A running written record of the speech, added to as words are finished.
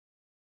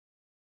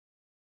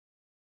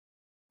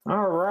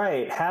All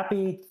right.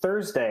 Happy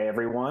Thursday,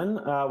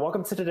 everyone.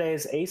 Welcome to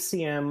today's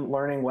ACM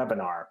Learning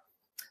webinar.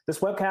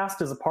 This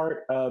webcast is a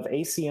part of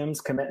ACM's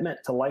commitment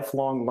to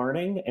lifelong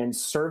learning and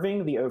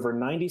serving the over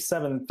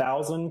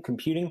 97,000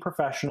 computing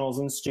professionals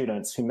and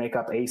students who make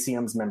up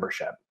ACM's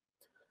membership.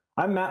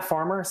 I'm Matt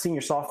Farmer, Senior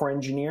Software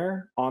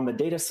Engineer on the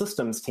Data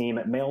Systems team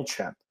at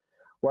MailChimp,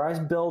 where I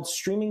build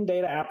streaming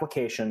data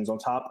applications on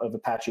top of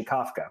Apache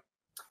Kafka.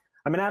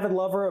 I'm an avid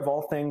lover of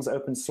all things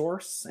open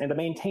source and a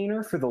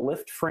maintainer for the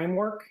Lift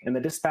framework and the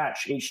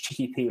Dispatch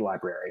HTTP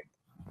library.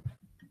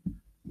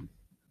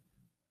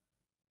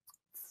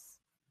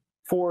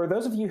 For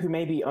those of you who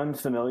may be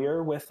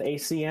unfamiliar with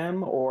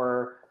ACM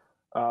or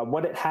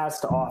what it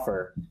has to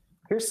offer,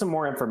 here's some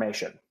more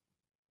information.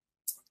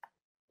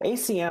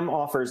 ACM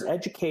offers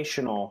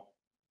educational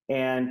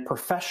and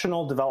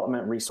professional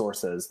development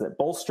resources that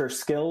bolster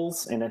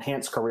skills and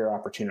enhance career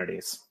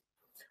opportunities.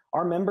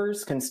 Our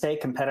members can stay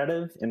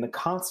competitive in the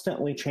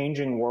constantly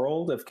changing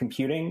world of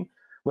computing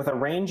with a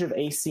range of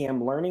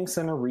ACM Learning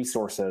Center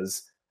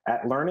resources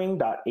at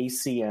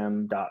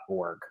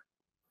learning.acm.org.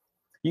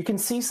 You can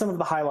see some of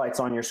the highlights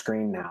on your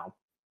screen now.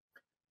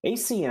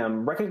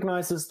 ACM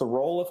recognizes the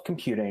role of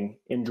computing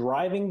in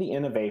driving the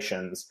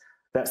innovations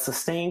that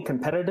sustain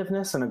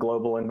competitiveness in a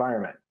global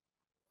environment.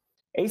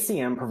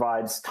 ACM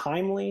provides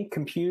timely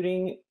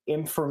computing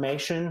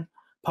information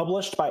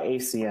published by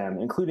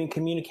ACM, including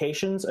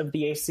communications of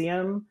the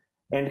ACM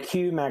and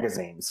Q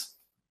magazines.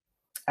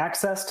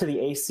 Access to the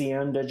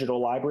ACM Digital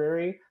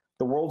Library,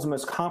 the world's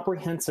most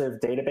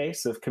comprehensive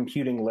database of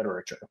computing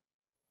literature.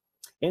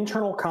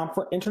 International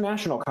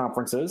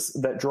conferences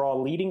that draw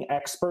leading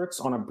experts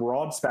on a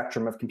broad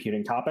spectrum of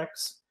computing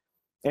topics,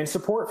 and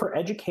support for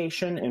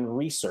education and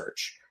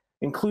research,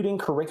 including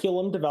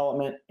curriculum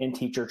development and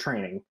teacher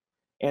training,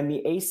 and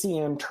the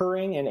ACM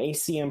Turing and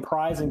ACM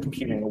Prize in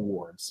Computing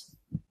Awards.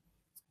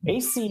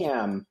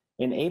 ACM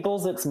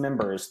enables its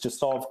members to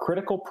solve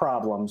critical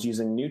problems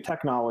using new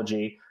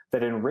technology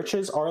that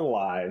enriches our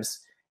lives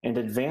and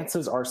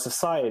advances our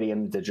society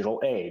in the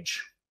digital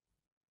age.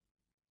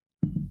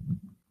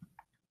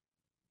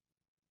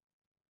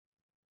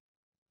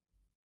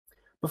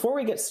 Before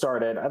we get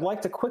started, I'd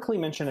like to quickly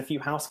mention a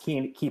few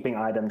housekeeping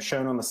items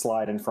shown on the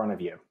slide in front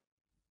of you.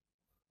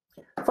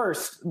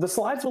 First, the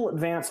slides will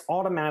advance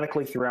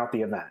automatically throughout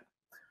the event.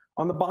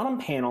 On the bottom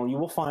panel, you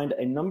will find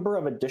a number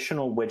of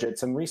additional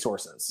widgets and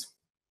resources.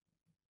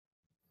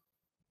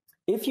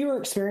 If you are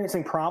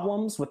experiencing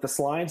problems with the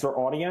slides or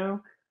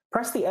audio,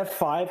 press the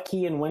F5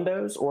 key in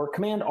Windows or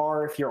Command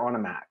R if you're on a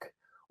Mac,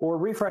 or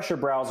refresh your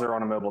browser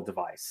on a mobile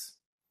device.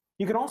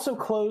 You can also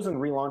close and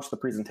relaunch the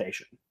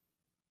presentation.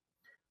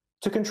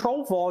 To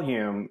control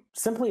volume,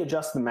 simply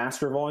adjust the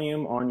master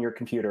volume on your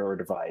computer or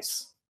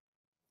device.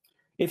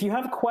 If you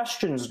have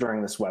questions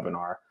during this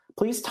webinar,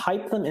 please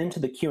type them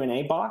into the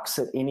Q&A box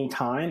at any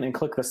time and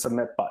click the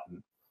Submit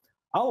button.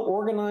 I'll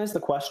organize the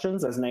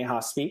questions as Neha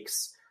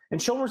speaks,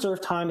 and she'll reserve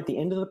time at the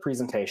end of the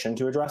presentation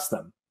to address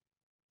them.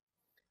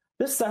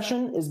 This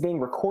session is being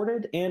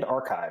recorded and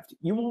archived.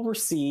 You will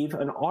receive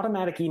an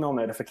automatic email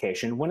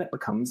notification when it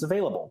becomes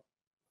available.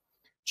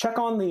 Check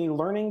on the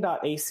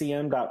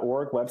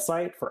learning.acm.org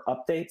website for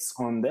updates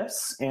on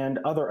this and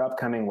other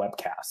upcoming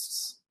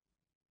webcasts.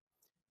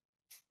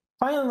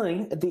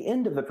 Finally, at the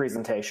end of the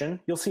presentation,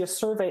 you'll see a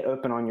survey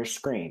open on your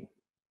screen.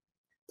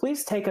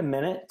 Please take a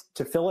minute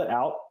to fill it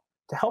out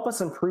to help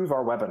us improve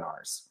our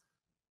webinars.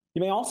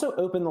 You may also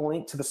open the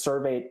link to the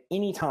survey at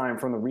any time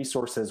from the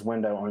resources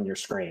window on your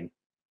screen.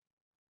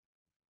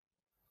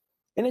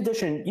 In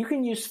addition, you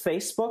can use the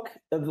Facebook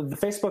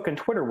and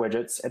Twitter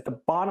widgets at the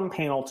bottom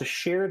panel to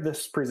share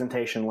this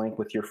presentation link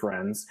with your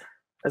friends,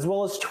 as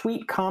well as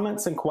tweet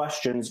comments and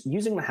questions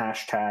using the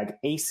hashtag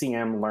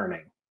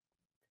ACMLearning.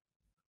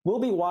 We'll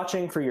be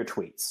watching for your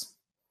tweets.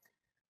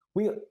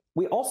 We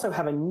also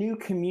have a new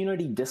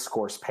community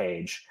discourse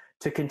page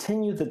to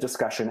continue the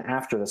discussion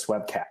after this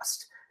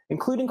webcast,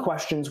 including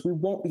questions we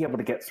won't be able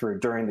to get through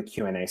during the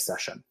Q&A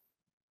session.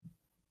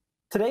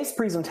 Today's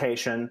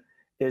presentation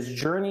is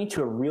Journey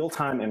to a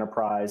Real-Time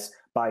Enterprise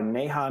by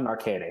Neha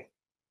Narkhede.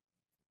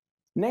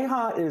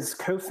 Neha is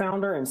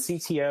co-founder and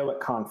CTO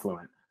at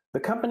Confluent, the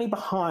company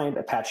behind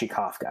Apache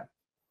Kafka.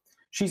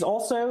 She's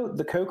also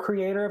the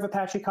co-creator of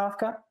Apache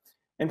Kafka,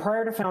 and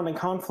prior to founding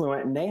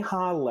Confluent,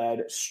 Neha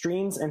led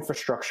Streams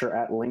infrastructure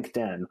at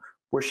LinkedIn,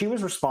 where she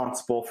was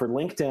responsible for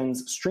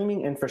LinkedIn's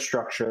streaming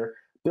infrastructure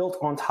built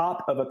on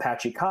top of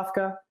Apache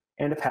Kafka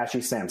and Apache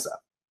Samza.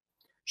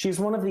 She's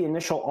one of the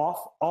initial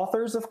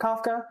authors of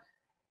Kafka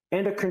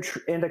and a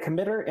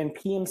committer and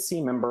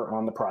PMC member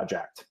on the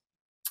project.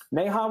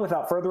 Neha,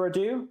 without further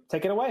ado,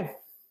 take it away.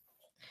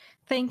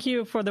 Thank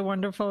you for the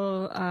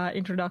wonderful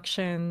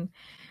introduction.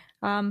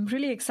 I'm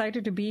really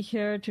excited to be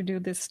here to do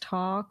this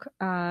talk.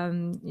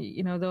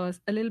 There's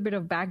a little bit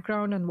of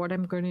background on what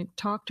I'm going to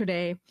talk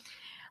today.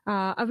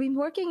 I've been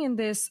working in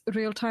this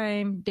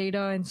real-time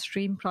data and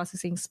stream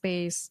processing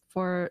space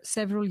for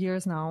several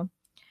years now.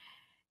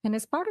 And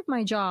as part of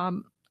my job,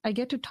 I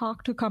get to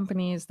talk to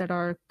companies that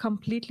are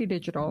completely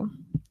digital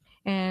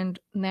and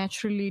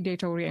naturally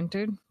data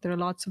oriented. There are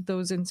lots of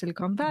those in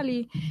Silicon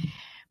Valley.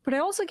 But I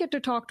also get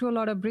to talk to a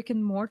lot of brick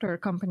and mortar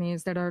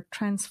companies that are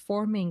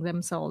transforming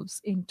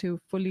themselves into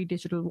fully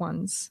digital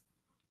ones.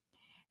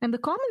 And the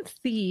common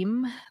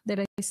theme that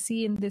I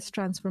see in this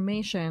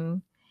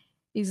transformation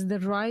is the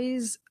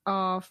rise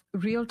of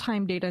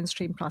real-time data and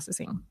stream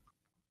processing.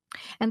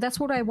 And that's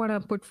what I want to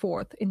put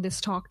forth in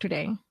this talk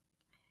today.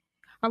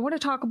 I want to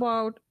talk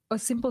about a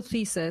simple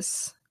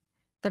thesis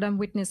that I'm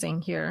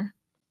witnessing here,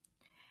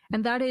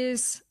 and that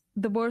is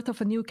the birth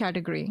of a new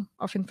category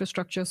of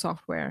infrastructure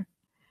software.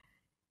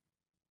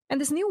 And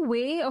this new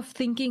way of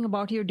thinking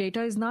about your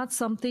data is not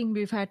something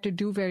we've had to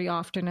do very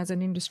often as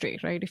an industry,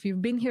 right? If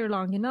you've been here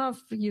long enough,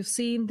 you've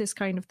seen this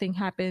kind of thing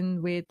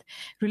happen with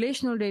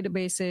relational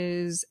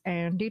databases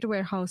and data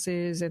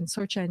warehouses and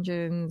search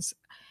engines.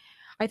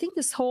 I think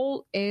this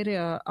whole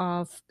area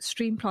of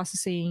stream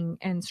processing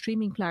and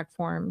streaming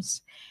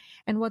platforms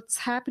and what's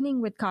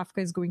happening with Kafka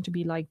is going to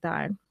be like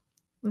that.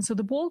 And so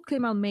the bold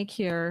claim I'll make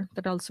here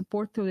that I'll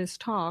support through this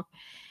talk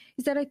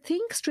is that I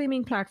think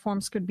streaming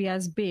platforms could be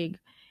as big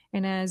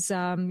and as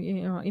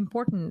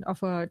important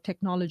of a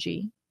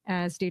technology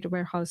as data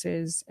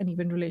warehouses and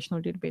even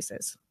relational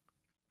databases.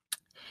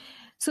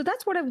 So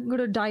that's what I'm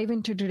going to dive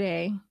into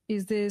today,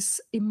 is this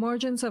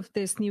emergence of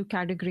this new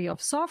category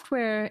of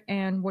software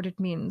and what it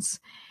means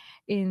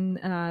in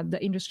the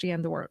industry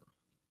and the world.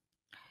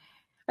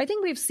 I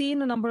think we've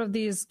seen a number of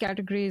these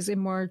categories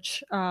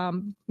emerge,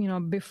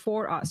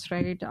 before us,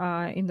 right?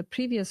 In the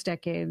previous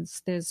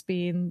decades, there's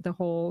been the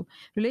whole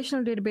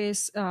relational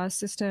database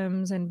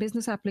systems and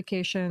business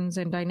applications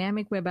and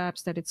dynamic web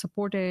apps that it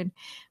supported.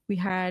 We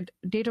had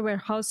data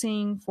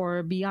warehousing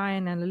for BI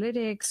and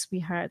analytics. We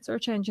had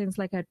search engines,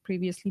 like I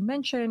previously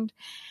mentioned.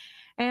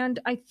 And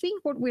I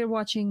think what we're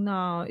watching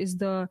now is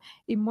the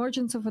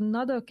emergence of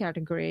another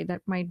category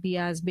that might be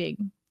as big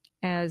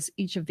as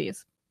each of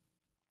these.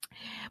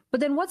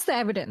 But then what's the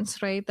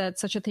evidence, right, that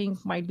such a thing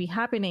might be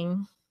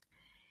happening?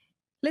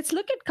 Let's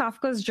look at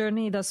Kafka's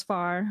journey thus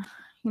far.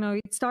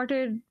 It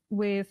started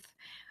with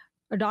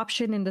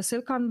adoption in the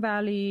Silicon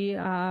Valley,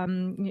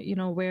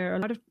 where a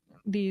lot of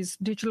these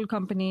digital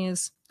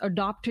companies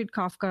adopted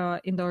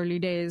Kafka in the early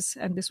days.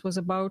 And this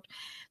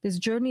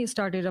journey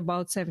started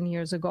about 7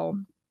 years ago.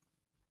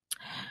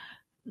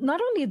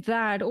 Not only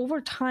that, over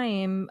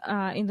time,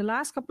 in the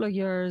last couple of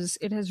years,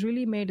 it has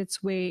really made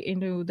its way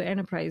into the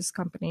enterprise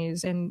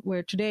companies, and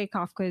where today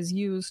Kafka is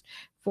used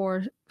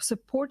for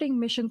supporting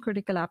mission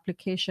critical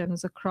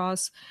applications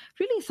across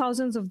really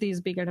thousands of these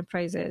big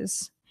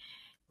enterprises.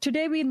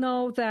 Today, we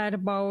know that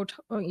about,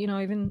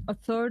 even a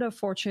third of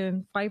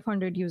Fortune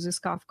 500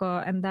 uses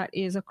Kafka, and that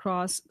is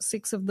across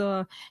 6 of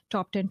the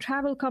top 10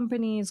 travel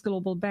companies,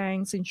 global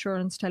banks,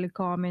 insurance,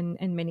 telecom,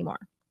 and many more.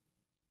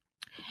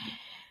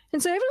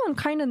 And so everyone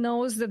kind of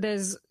knows that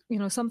there's,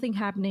 something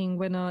happening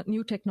when a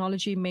new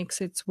technology makes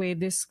its way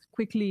this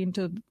quickly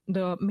into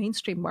the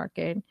mainstream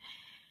market.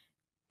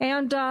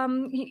 And,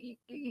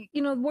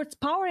 what's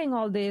powering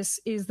all this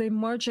is the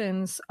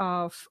emergence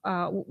of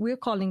what we're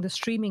calling the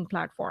streaming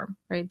platform,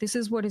 right? This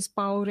is what is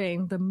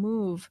powering the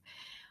move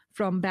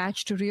from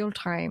batch to real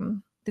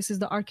time. This is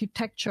the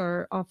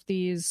architecture of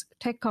these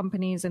tech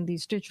companies and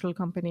these digital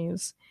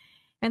companies.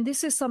 And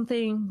this is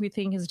something we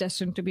think is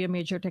destined to be a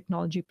major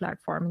technology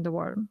platform in the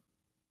world.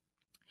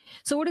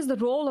 So what is the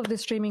role of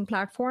this streaming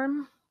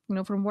platform?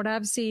 From what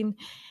I've seen,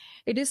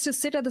 it is to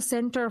sit at the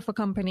center of a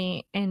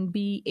company and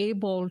be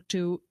able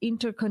to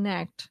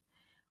interconnect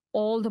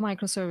all the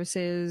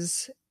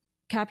microservices,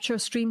 capture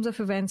streams of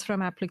events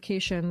from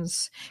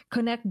applications,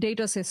 connect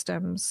data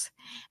systems,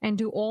 and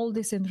do all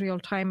this in real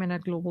time and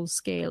at global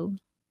scale.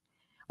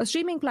 A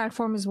streaming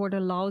platform is what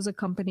allows a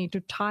company to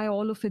tie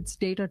all of its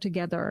data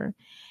together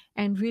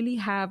and really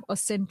have a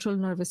central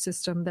nervous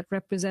system that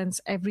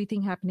represents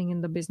everything happening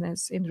in the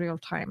business in real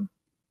time.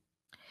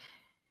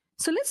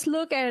 So let's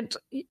look at,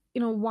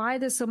 why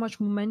there's so much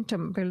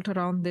momentum built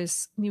around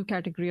this new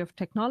category of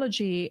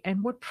technology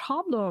and what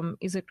problem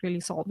is it really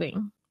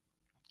solving?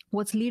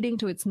 What's leading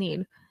to its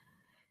need?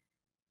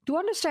 To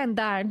understand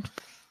that,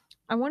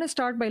 I want to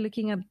start by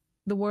looking at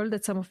the world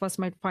that some of us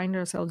might find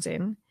ourselves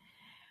in.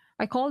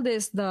 I call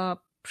this the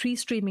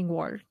pre-streaming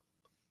world.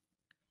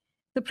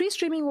 The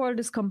pre-streaming world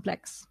is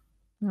complex.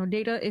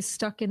 Data is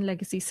stuck in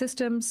legacy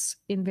systems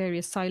in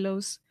various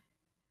silos.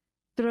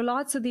 There are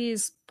lots of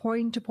these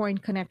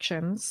point-to-point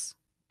connections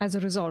as a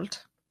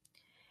result,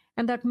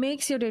 and that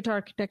makes your data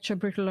architecture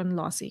brittle and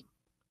lossy.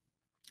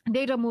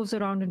 Data moves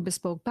around in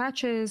bespoke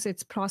batches.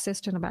 It's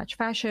processed in a batch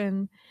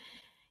fashion.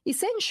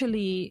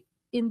 Essentially,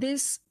 in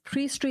this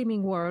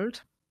pre-streaming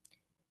world,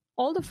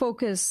 all the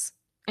focus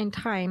and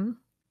time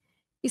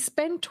is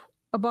spent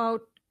about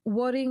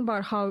worrying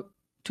about how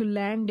to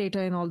land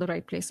data in all the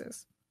right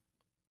places.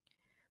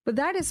 But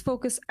that is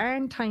focus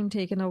and time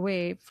taken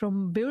away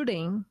from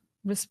building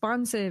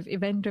responsive,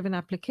 event-driven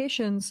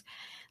applications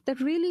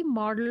that really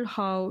model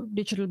how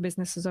digital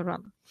businesses are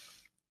run.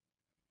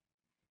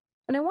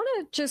 And I want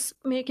to just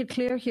make it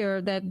clear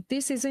here that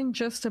this isn't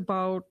just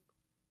about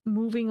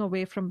moving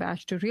away from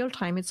batch to real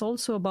time, it's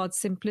also about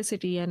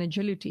simplicity and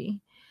agility.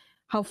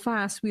 How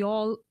fast we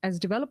all, as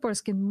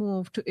developers, can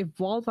move to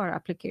evolve our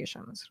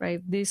applications,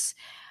 right? This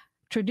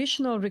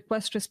traditional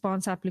request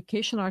response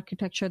application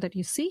architecture that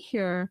you see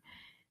here,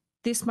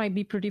 this might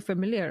be pretty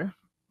familiar,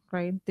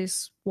 right?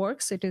 This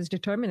works, it is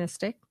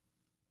deterministic,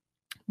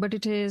 but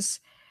it is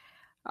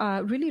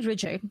really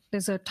rigid.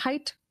 There's a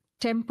tight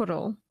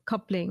temporal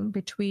coupling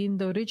between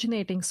the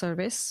originating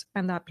service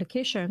and the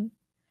application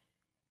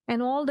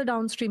and all the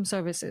downstream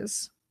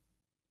services.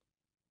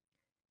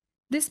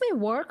 This may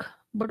work,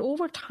 but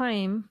over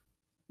time,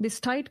 this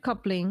tight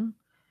coupling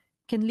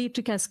can lead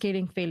to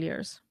cascading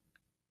failures.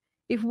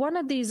 If one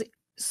of these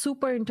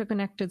super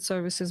interconnected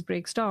services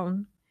breaks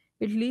down,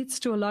 it leads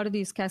to a lot of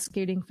these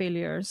cascading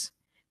failures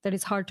that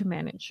is hard to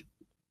manage.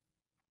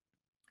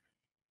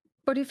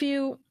 But if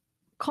you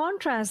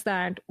contrast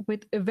that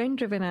with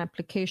event-driven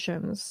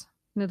applications,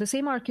 the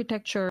same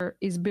architecture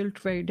is built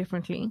very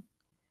differently.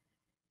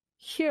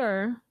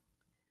 Here,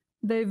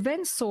 the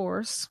event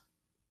source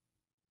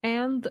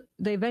and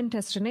the event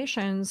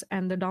destinations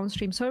and the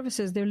downstream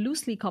services, they're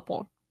loosely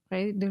coupled,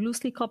 right? They're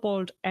loosely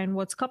coupled, and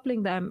what's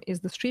coupling them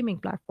is the streaming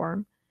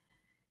platform.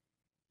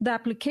 The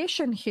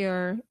application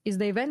here is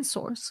the event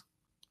source,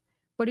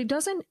 but it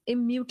doesn't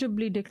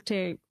immutably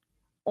dictate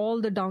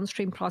all the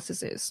downstream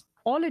processes.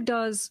 All it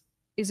does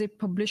is it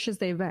publishes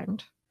the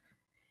event,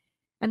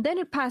 and then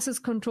it passes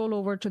control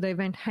over to the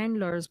event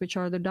handlers, which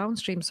are the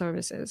downstream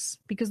services,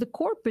 because the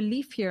core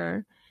belief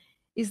here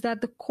is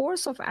that the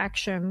course of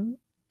action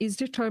is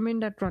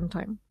determined at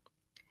runtime.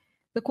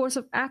 The course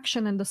of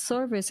action and the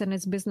service and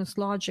its business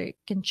logic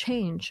can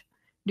change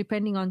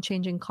depending on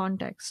changing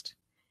context.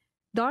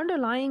 The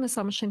underlying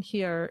assumption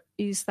here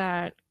is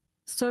that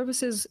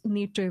services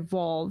need to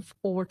evolve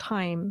over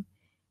time,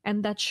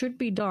 and that should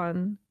be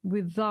done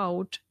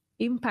without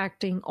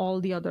impacting all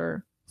the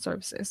other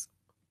services.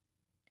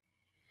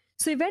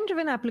 So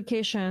event-driven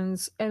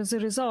applications, as a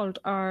result,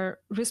 are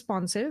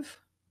responsive,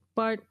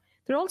 but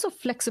they're also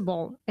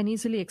flexible and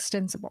easily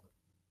extensible.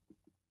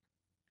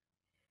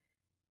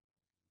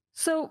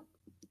 So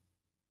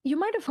you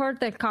might have heard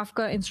that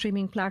Kafka and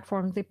streaming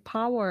platforms, they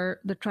power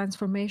the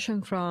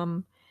transformation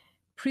from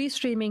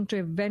pre-streaming to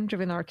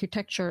event-driven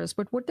architectures.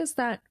 But what does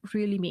that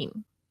really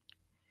mean?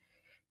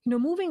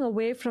 Moving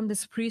away from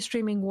this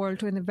pre-streaming world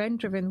to an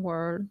event-driven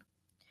world,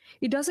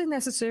 it doesn't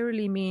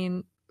necessarily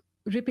mean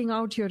ripping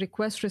out your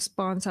request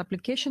response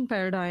application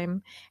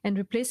paradigm and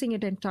replacing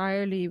it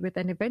entirely with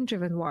an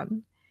event-driven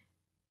one.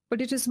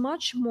 But it is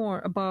much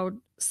more about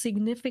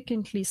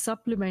significantly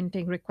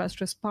supplementing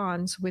request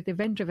response with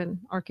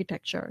event-driven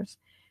architectures,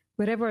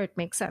 wherever it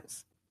makes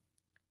sense.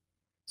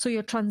 So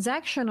your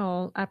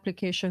transactional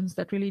applications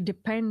that really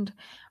depend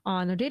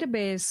on a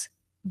database,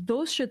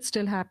 those should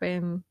still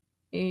happen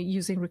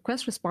using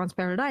request response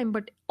paradigm,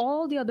 but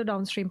all the other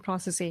downstream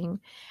processing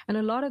and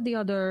a lot of the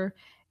other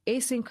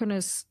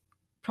asynchronous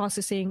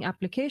processing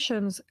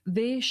applications,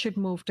 they should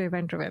move to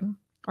event-driven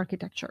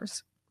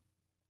architectures.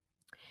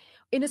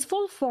 In its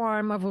full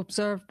form, I've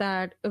observed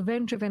that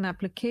event-driven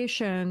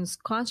applications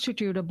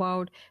constitute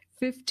about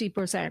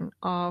 50%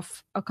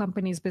 of a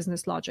company's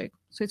business logic.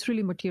 So it's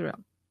really material.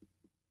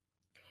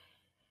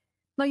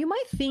 Now, you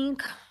might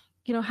think,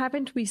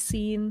 haven't we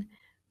seen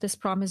this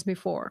promise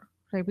before?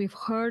 Right? We've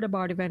heard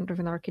about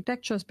event-driven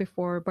architectures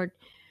before, but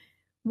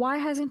why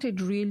hasn't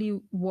it really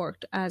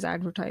worked as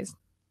advertised?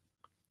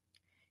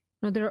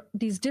 There are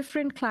these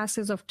different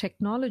classes of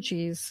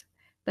technologies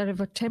that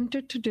have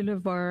attempted to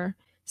deliver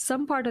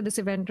some part of this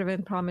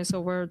event-driven promise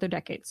over the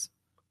decades.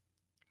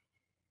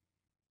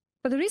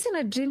 But the reason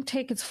it didn't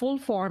take its full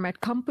form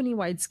at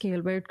company-wide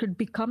scale, where it could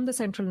become the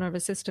central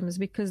nervous system, is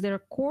because there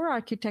are core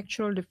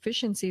architectural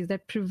deficiencies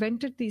that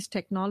prevented these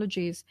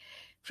technologies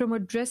from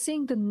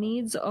addressing the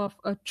needs of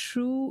a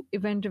true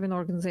event-driven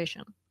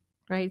organization,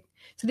 right?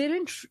 So they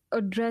didn't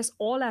address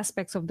all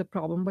aspects of the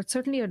problem, but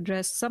certainly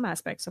addressed some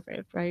aspects of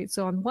it, right?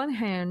 So on one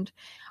hand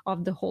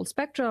of the whole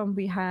spectrum,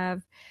 we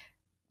have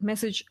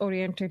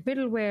message-oriented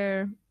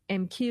middleware,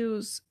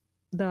 MQs,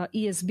 the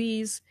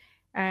ESBs,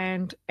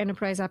 and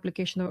enterprise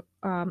application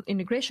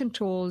integration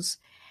tools.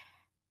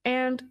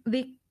 And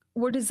they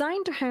were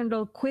designed to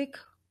handle quick,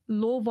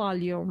 low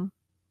volume,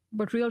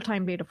 but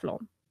real-time data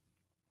flow.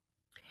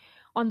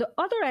 On the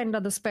other end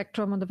of the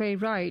spectrum, on the very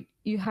right,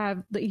 you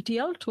have the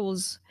ETL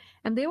tools,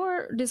 and they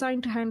were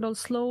designed to handle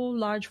slow,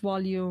 large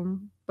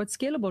volume, but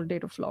scalable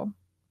data flow.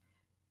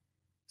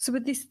 So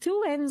with these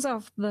two ends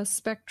of the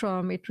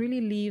spectrum, it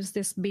really leaves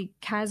this big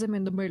chasm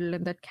in the middle,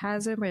 and that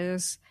chasm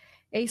is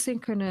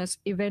asynchronous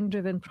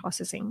event-driven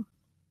processing.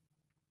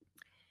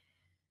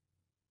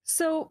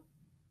 So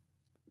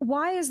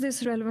why is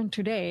this relevant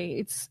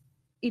today?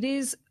 It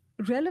is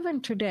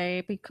relevant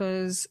today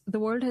because the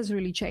world has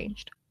really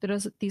changed. There are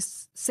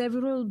these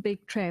several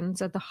big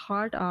trends at the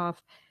heart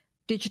of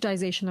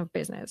digitization of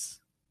business.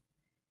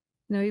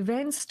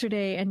 Events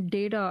today and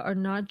data are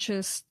not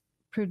just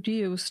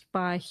produced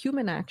by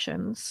human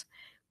actions,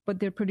 but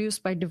they're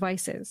produced by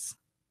devices.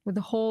 With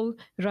the whole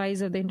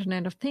rise of the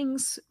Internet of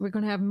Things, we're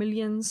going to have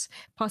millions,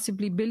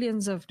 possibly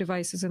billions of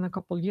devices in a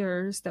couple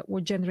years that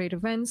would generate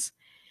events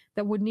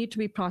that would need to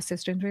be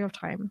processed in real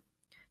time.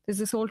 There's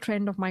this whole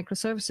trend of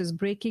microservices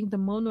breaking the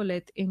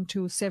monolith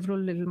into several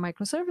little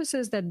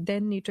microservices that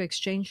then need to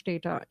exchange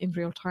data in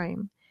real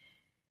time.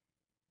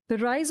 The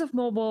rise of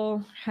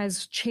mobile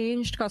has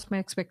changed customer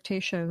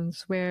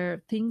expectations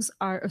where things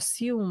are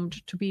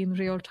assumed to be in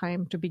real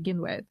time to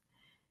begin with.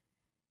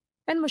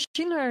 And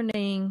machine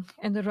learning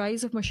and the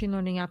rise of machine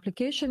learning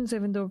applications,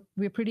 even though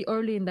we're pretty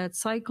early in that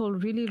cycle,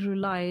 really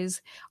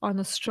relies on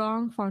a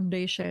strong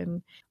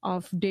foundation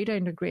of data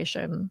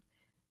integration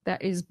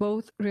that is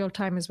both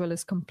real-time as well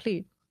as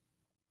complete.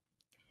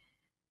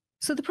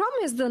 So the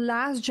problem is the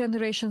last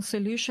generation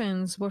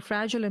solutions were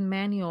fragile and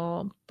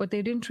manual, but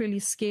they didn't really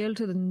scale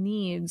to the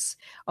needs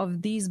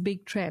of these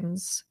big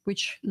trends,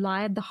 which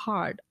lie at the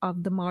heart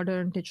of the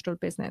modern digital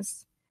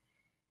business.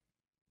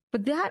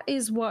 But that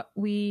is what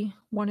we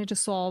wanted to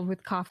solve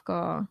with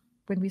Kafka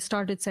when we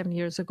started 7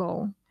 years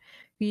ago.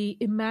 We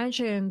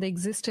imagined the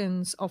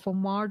existence of a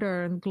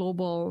modern,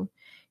 global,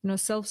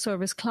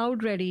 self-service,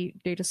 cloud-ready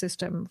data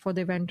system for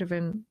the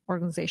event-driven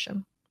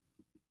organization.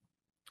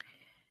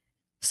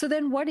 So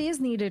then what is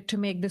needed to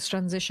make this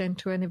transition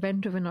to an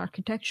event-driven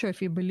architecture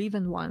if you believe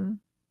in one?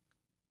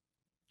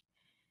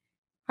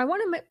 I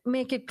want to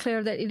make it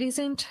clear that it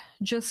isn't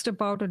just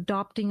about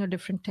adopting a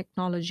different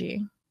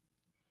technology,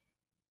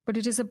 but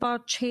it is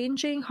about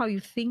changing how you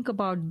think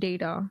about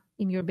data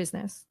in your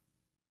business.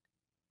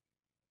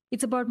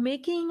 It's about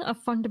making a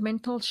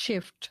fundamental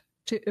shift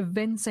to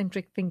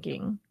event-centric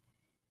thinking,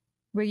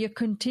 where you're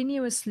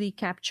continuously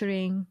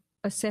capturing,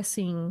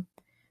 assessing,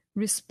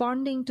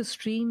 responding to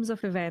streams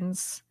of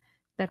events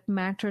that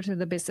matter to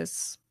the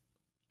business.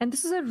 And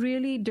this is a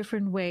really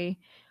different way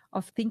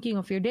of thinking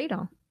of your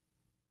data.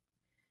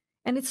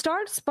 And it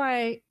starts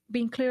by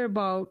being clear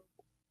about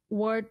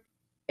what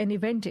an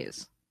event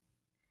is.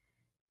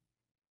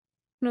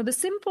 The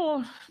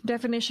simple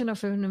definition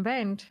of an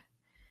event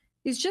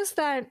is just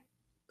that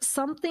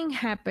something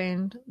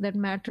happened that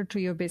mattered to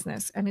your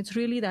business, and it's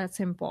really that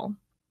simple.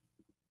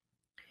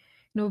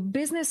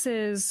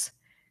 Businesses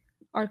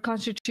are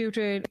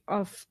constituted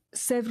of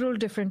several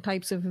different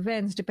types of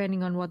events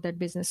depending on what that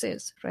business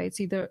is, right?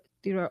 So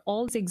there are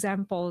all these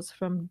examples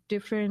from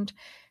different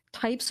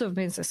types of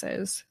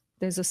businesses.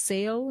 There's a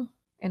sale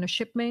and a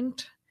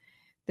shipment.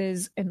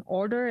 There's an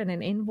order and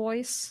an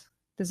invoice.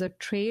 There's a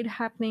trade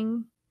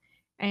happening.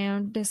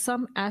 And there's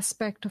some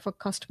aspect of a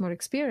customer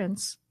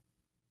experience.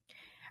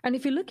 And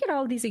if you look at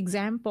all these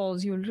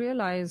examples, you'll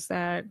realize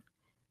that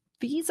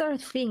these are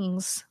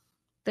things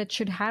that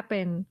should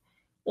happen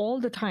all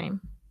the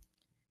time.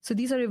 So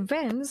these are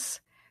events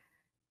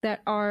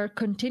that are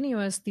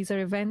continuous. These are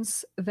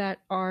events that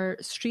are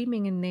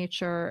streaming in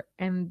nature,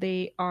 and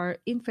they are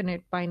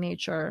infinite by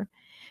nature.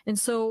 And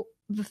so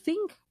the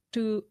thing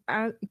to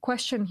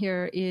question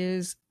here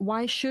is,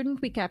 why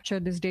shouldn't we capture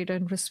this data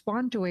and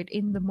respond to it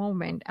in the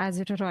moment as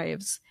it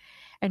arrives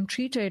and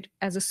treat it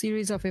as a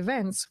series of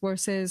events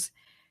versus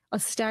a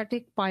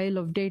static pile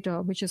of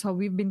data, which is how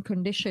we've been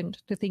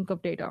conditioned to think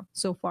of data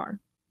so far.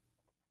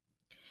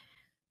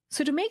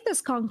 So to make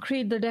this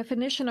concrete, the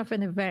definition of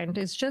an event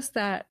is just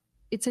that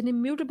it's an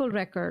immutable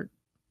record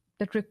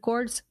that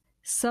records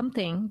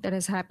something that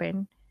has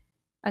happened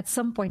at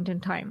some point in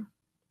time.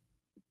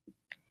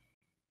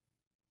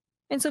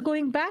 And so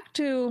going back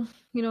to,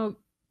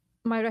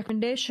 my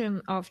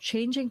recommendation of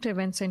changing to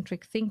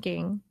event-centric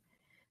thinking,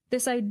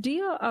 this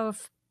idea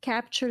of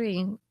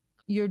capturing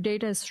your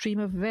data stream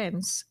of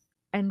events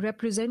and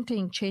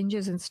representing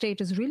changes in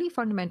state is really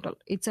fundamental.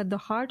 It's at the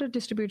heart of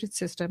distributed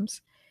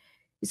systems.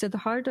 It's at the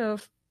heart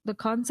of the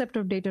concept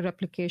of data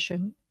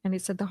replication, and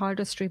it's at the heart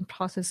of stream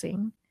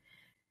processing.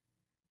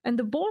 And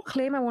the bold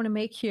claim I want to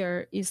make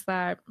here is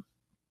that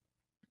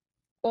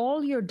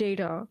all your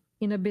data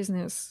in a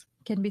business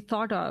can be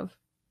thought of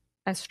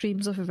as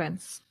streams of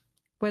events,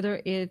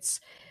 whether it's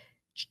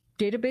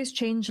database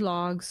change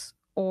logs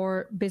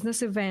or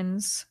business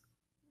events,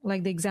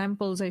 like the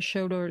examples I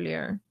showed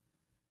earlier,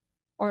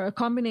 or a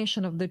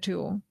combination of the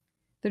two.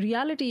 The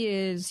reality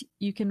is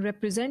you can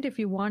represent, if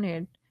you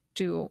wanted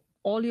to,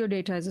 all your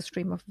data as a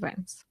stream of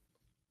events.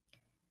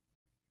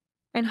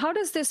 And how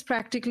does this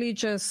practically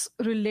just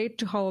relate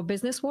to how a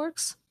business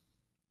works?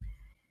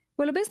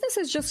 Well, a business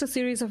is just a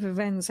series of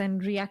events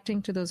and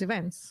reacting to those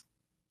events.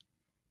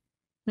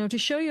 Now, to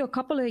show you a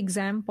couple of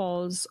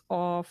examples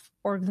of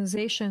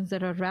organizations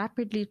that are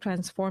rapidly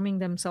transforming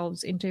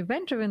themselves into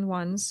event-driven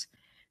ones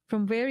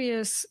from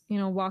various,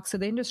 walks of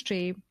the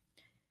industry,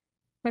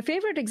 my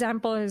favorite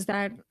example is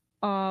that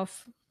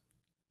of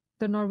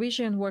the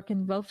Norwegian Work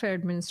and Welfare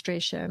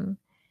Administration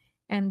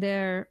and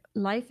their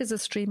Life is a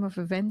Stream of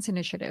Events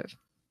initiative.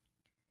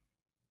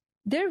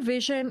 Their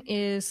vision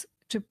is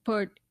to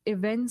put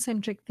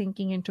event-centric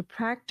thinking into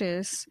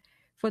practice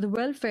for the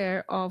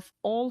welfare of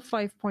all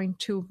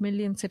 5.2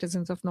 million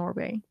citizens of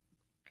Norway.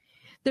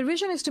 Their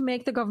vision is to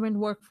make the government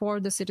work for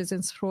the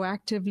citizens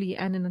proactively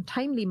and in a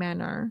timely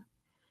manner.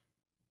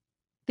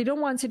 They don't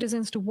want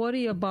citizens to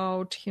worry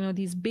about,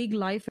 these big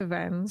life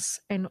events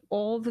and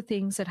all the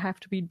things that have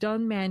to be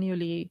done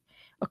manually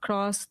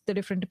across the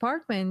different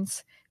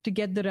departments to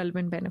get the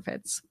relevant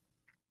benefits.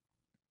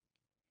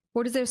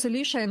 What is their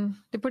solution?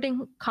 They're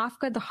putting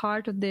Kafka at the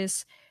heart of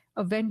this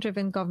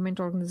event-driven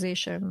government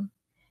organization.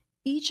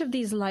 Each of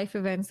these life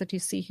events that you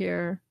see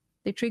here,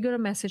 they trigger a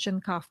message in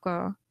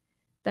Kafka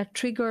that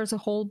triggers a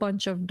whole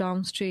bunch of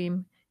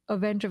downstream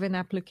event-driven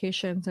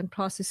applications and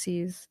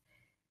processes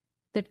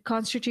that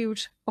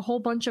constitute a whole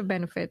bunch of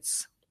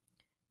benefits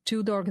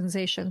to the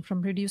organization,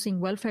 from reducing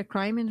welfare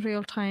crime in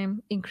real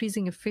time,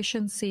 increasing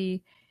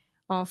efficiency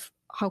of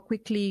how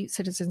quickly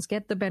citizens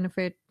get the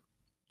benefit.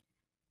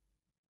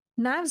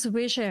 NAV's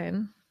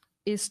vision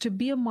is to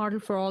be a model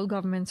for all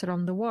governments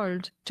around the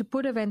world, to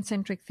put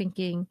event-centric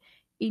thinking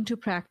into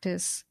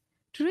practice,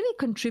 to really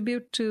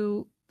contribute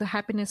to the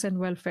happiness and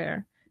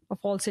welfare of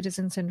all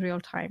citizens in real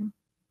time.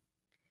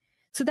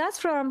 So that's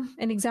from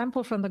an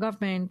example from the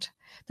government.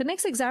 The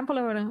next example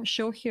I want to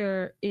show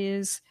here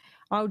is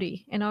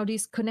Audi and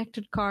Audi's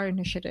connected car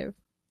initiative.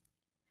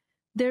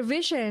 Their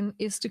vision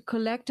is to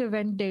collect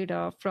event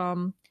data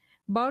from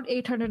about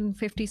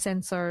 850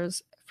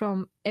 sensors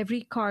from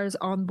every car's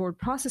onboard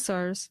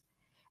processors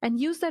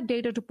and use that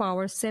data to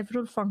power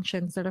several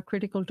functions that are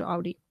critical to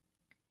Audi.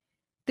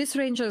 This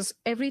ranges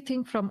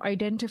everything from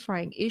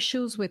identifying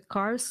issues with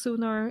cars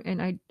sooner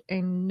and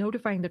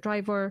notifying the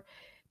driver,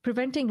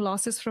 preventing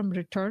losses from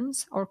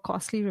returns or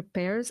costly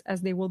repairs,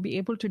 as they will be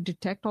able to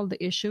detect all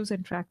the issues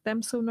and track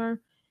them sooner.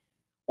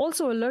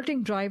 Also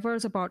alerting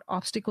drivers about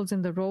obstacles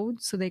in the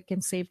road so they can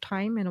save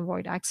time and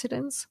avoid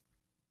accidents.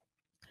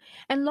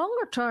 And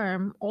longer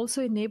term,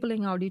 also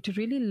enabling Audi to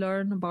really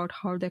learn about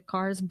how their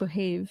cars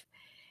behave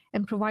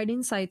and provide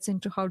insights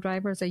into how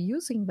drivers are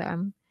using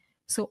them.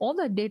 So all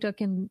that data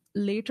can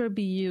later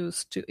be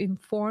used to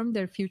inform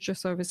their future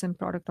service and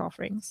product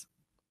offerings.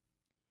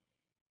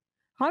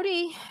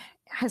 Audi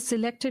has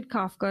selected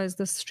Kafka as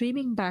the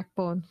streaming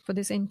backbone for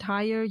this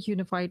entire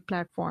unified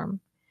platform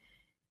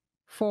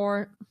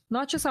for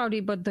not just Audi,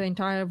 but the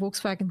entire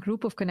Volkswagen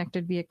group of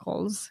connected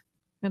vehicles.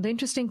 Now, the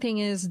interesting thing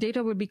is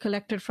data will be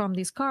collected from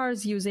these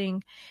cars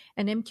using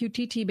an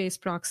MQTT-based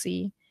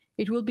proxy.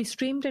 It will be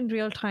streamed in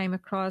real time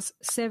across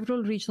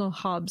several regional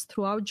hubs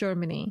throughout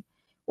Germany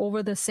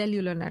over the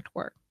cellular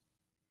network.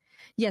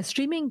 Yes,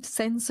 streaming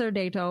sensor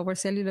data over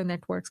cellular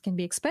networks can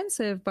be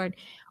expensive, but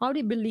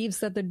Audi believes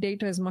that the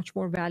data is much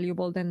more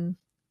valuable than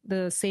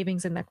the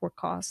savings in network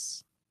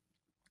costs.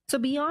 So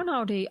beyond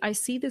Audi, I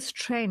see this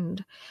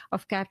trend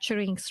of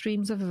capturing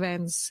streams of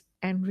events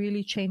and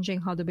really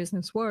changing how the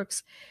business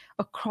works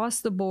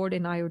across the board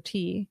in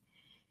IoT.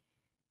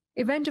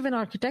 Event-driven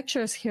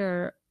architectures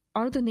here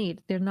are the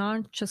need. They're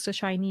not just a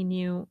shiny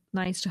new,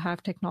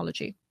 nice-to-have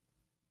technology.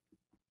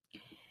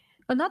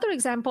 Another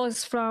example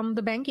is from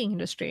the banking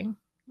industry.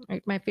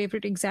 Right? My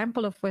favorite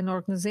example of an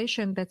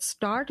organization that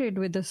started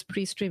with this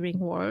pre-streaming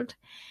world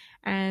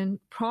and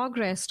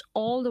progressed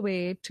all the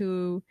way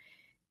to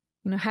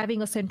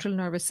having a central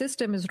nervous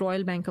system is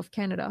Royal Bank of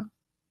Canada.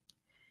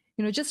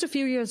 Just a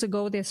few years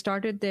ago, they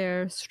started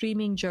their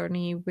streaming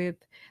journey with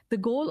the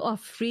goal of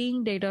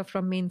freeing data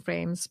from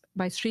mainframes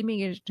by streaming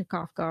it to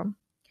Kafka.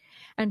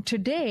 And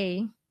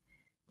today,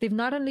 they've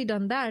not only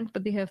done that,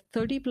 but they have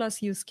 30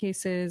 plus use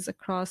cases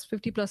across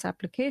 50 plus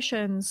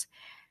applications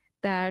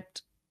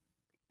that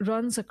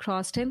runs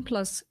across 10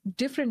 plus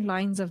different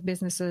lines of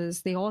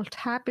businesses. They all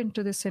tap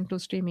into this central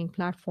streaming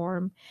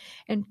platform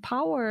and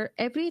power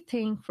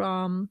everything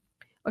from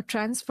a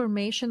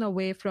transformation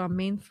away from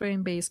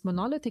mainframe-based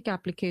monolithic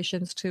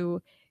applications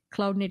to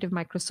cloud-native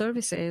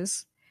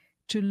microservices,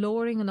 to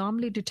lowering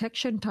anomaly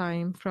detection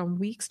time from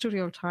weeks to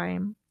real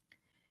time,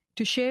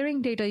 to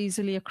sharing data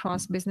easily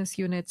across business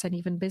units and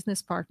even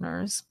business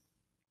partners.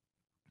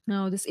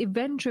 Now, this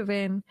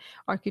event-driven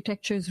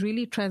architecture is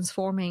really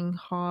transforming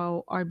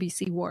how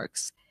RBC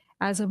works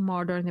as a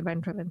modern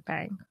event-driven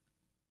bank.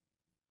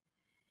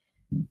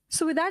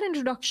 So with that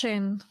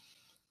introduction,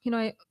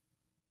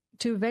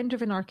 to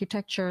event-driven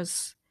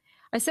architectures,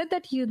 I said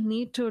that you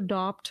need to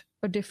adopt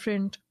a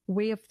different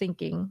way of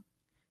thinking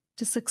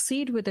to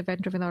succeed with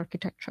event-driven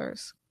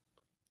architectures.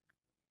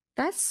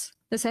 That's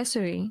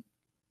necessary,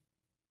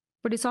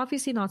 but it's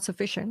obviously not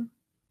sufficient.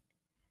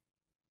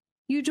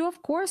 You do,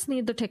 of course,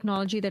 need the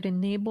technology that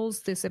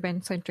enables this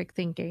event-centric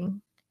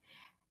thinking.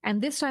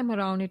 And this time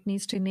around, it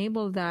needs to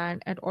enable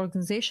that at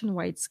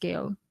organization-wide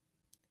scale.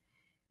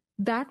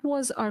 That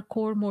was our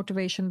core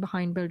motivation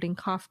behind building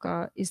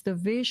Kafka, is the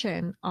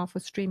vision of a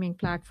streaming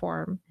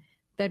platform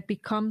that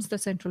becomes the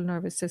central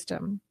nervous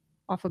system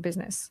of a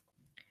business.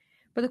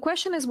 But the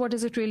question is, what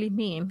does it really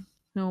mean?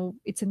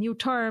 It's a new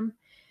term.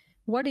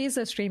 What is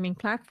a streaming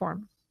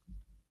platform?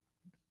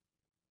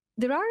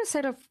 There are a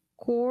set of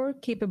core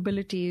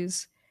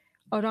capabilities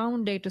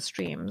around data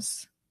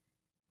streams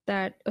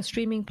that a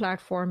streaming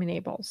platform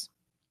enables.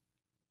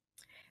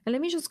 And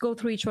let me just go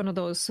through each one of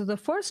those. So the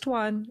first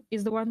one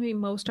is the one we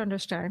most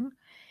understand.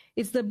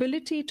 It's the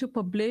ability to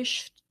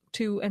publish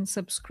to and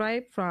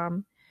subscribe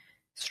from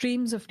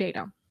streams of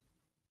data.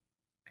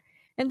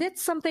 And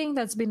that's something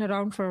that's been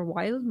around for a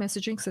while.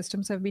 Messaging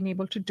systems have been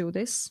able to do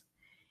this.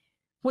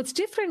 What's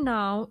different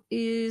now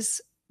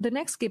is the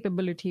next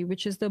capability,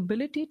 which is the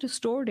ability to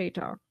store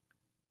data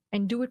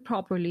and do it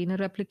properly in a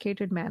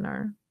replicated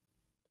manner.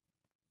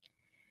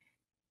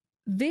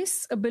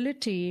 This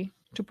ability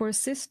to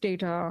persist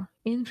data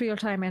in real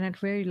time and at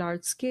very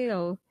large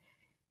scale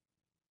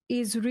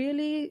is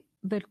really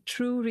the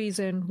true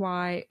reason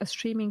why a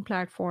streaming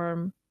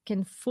platform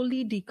can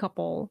fully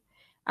decouple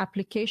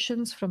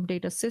applications from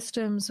data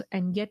systems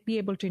and yet be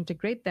able to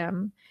integrate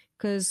them,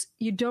 because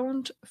you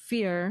don't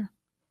fear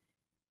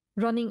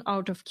running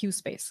out of queue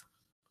space.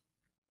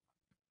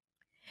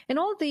 And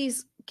all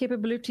these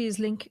capabilities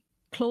link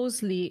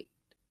closely,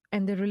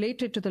 and they're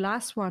related to the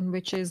last one,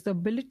 which is the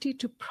ability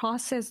to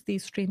process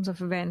these streams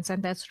of events.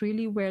 And that's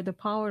really where the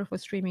power of a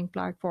streaming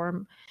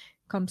platform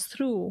comes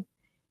through,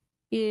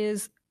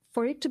 is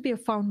for it to be a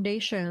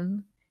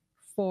foundation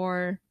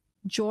for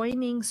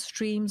joining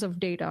streams of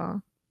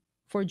data,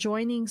 for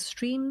joining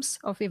streams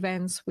of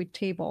events with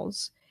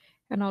tables.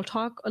 And I'll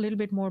talk a little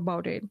bit more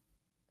about it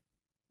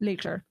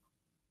later.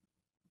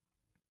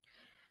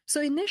 So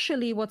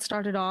initially, what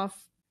started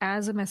off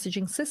as a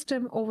messaging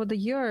system, over the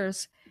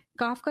years,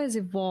 Kafka has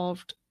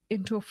evolved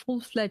into a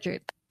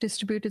full-fledged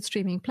distributed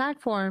streaming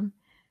platform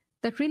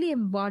that really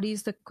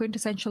embodies the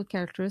quintessential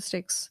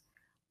characteristics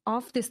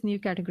of this new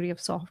category of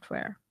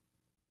software.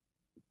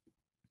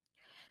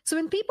 So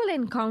when people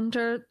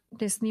encounter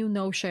this new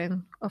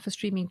notion of a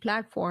streaming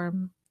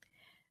platform,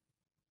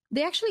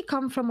 they actually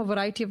come from a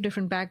variety of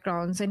different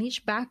backgrounds, and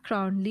each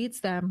background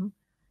leads them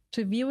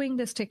to viewing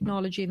this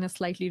technology in a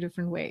slightly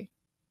different way.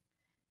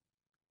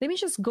 Let me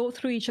just go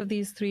through each of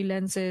these three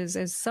lenses,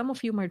 as some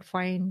of you might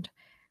find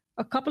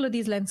a couple of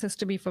these lenses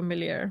to be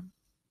familiar.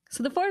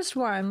 So the first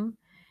one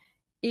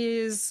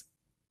is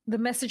the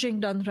messaging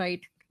done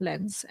right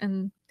lens.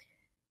 And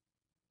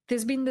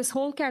there's been this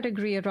whole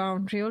category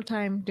around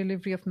real-time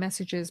delivery of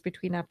messages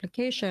between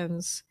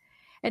applications.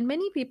 And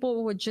many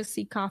people would just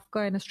see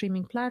Kafka and a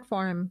streaming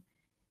platform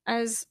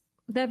as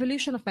the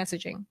evolution of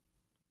messaging.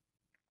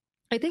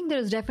 I think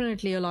there's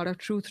definitely a lot of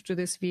truth to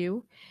this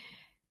view.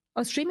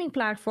 A streaming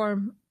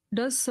platform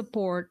does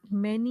support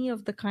many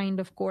of the kind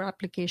of core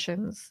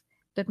applications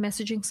that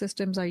messaging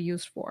systems are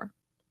used for.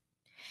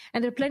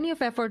 And there are plenty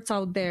of efforts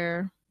out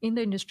there in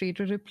the industry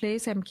to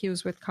replace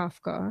MQs with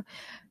Kafka.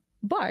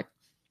 But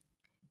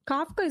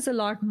Kafka is a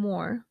lot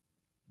more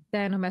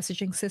than a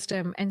messaging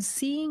system, and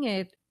seeing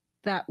it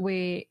that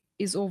way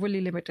is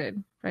overly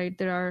limited, right?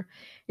 There are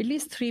at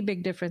least three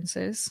big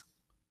differences.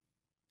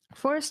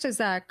 First is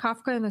that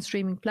Kafka in a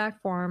streaming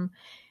platform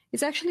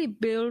is actually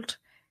built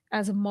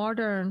as a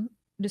modern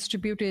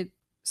distributed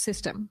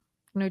system.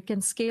 It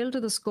can scale to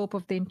the scope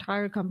of the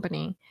entire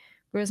company,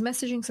 whereas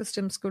messaging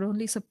systems could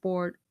only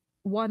support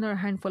one or a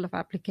handful of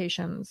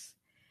applications.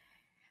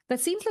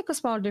 That seems like a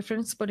small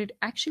difference, but it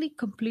actually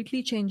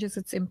completely changes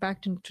its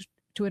impact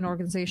to an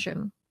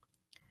organization.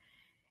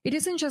 It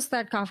isn't just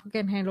that Kafka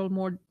can handle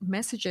more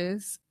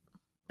messages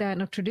than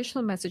a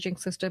traditional messaging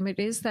system. It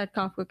is that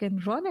Kafka can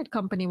run at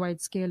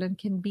company-wide scale and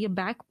can be a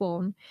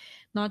backbone,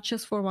 not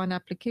just for one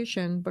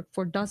application, but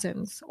for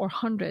dozens or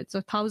hundreds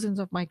or thousands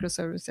of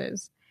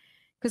microservices.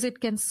 Because it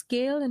can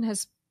scale and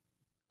has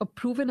a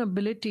proven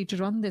ability to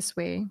run this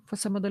way for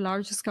some of the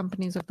largest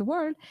companies of the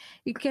world,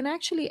 it can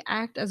actually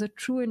act as a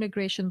true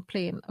integration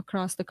plane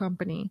across the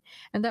company.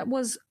 And that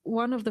was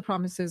one of the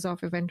promises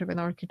of event-driven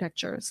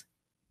architectures.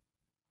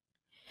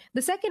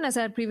 The second, as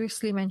I had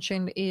previously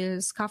mentioned,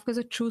 is Kafka is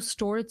a true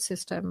storage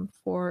system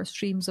for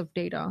streams of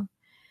data.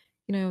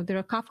 There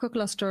are Kafka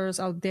clusters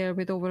out there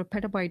with over a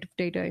petabyte of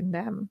data in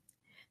them.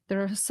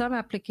 There are some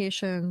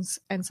applications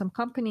and some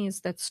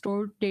companies that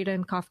store data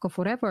in Kafka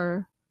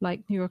forever,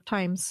 like New York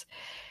Times.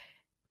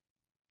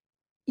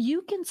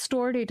 You can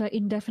store data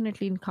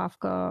indefinitely in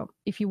Kafka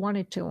if you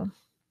wanted to.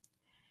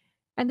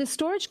 And the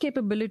storage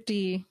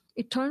capability,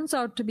 it turns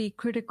out to be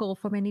critical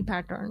for many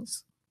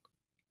patterns.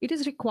 It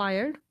is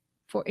required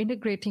for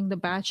integrating the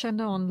batch and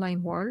the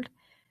online world,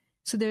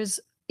 so there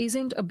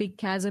isn't a big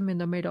chasm in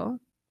the middle.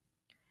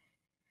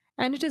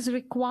 And it is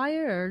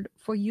required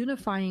for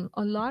unifying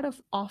a lot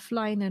of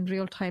offline and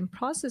real-time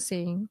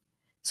processing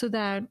so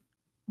that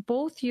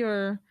both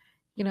your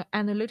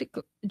analytic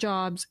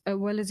jobs as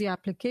well as the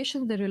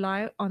applications, they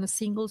rely on a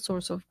single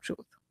source of truth.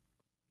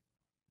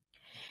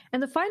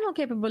 And the final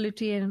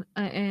capability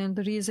and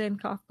the reason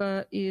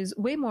Kafka is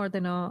way more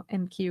than a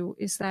MQ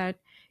is that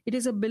it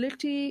has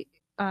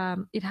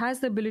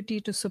the ability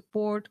to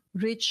support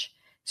rich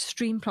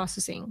stream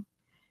processing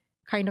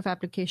kind of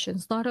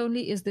applications. Not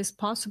only is this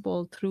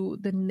possible through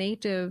the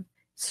native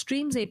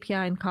Streams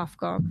API in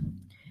Kafka,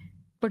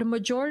 but a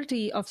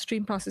majority of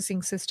stream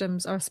processing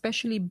systems are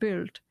specially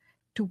built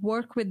to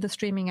work with the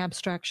streaming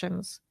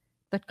abstractions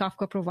that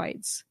Kafka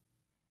provides.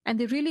 And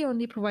they really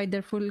only provide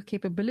their full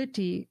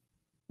capability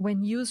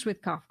when used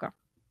with Kafka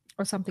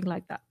or something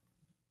like that.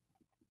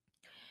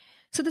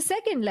 So the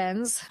second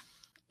lens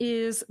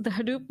is the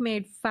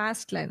Hadoop-made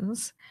fast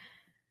lens.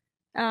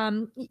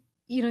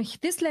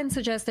 this lens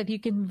suggests that you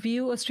can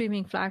view a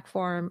streaming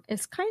platform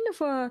as kind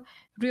of a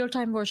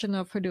real-time version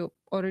of Hadoop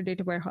or a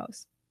data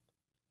warehouse.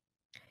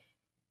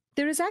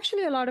 There is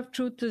actually a lot of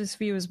truth to this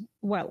view as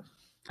well.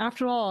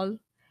 After all,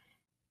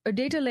 a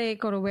data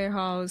lake or a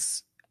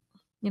warehouse,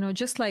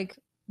 just like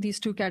these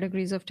two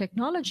categories of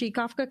technology,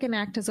 Kafka can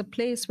act as a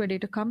place where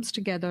data comes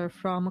together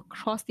from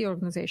across the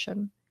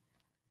organization.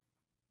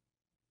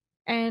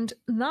 And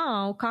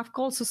now Kafka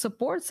also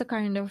supports a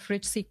kind of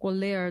rich SQL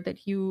layer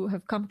that you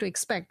have come to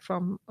expect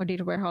from a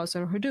data warehouse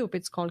or Hadoop.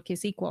 It's called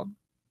KSQL.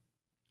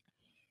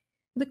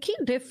 The key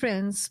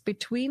difference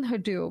between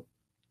Hadoop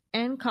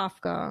and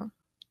Kafka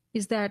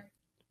is that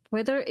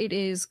whether it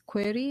is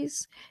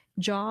queries,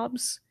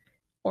 jobs,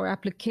 or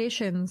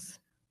applications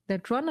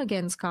that run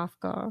against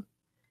Kafka,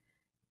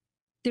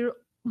 they're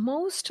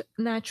most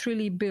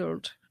naturally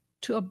built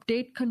to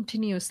update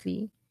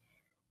continuously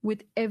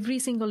with every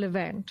single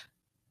event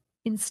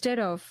instead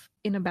of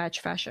in a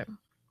batch fashion.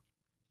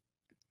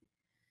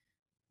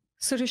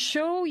 So to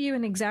show you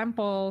an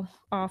example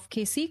of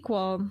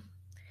KSQL,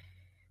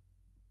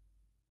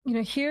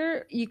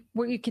 here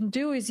what you can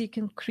do is you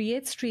can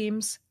create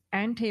streams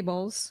and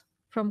tables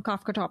from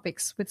Kafka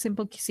topics with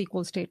simple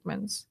SQL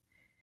statements,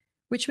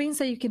 which means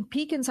that you can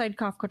peek inside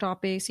Kafka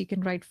topics, you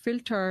can write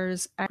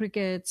filters,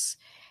 aggregates,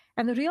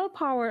 and the real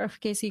power of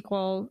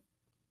KSQL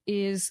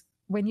is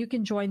when you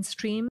can join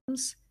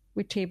streams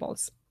with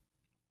tables.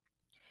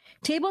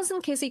 Tables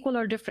in KSQL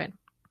are different,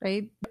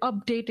 right?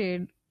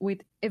 Updated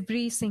with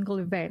every single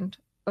event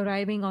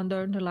arriving on the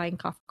underlying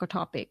Kafka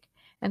topic.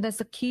 And that's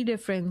the key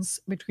difference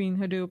between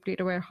Hadoop,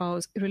 data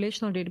warehouse,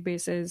 relational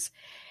databases,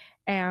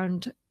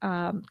 and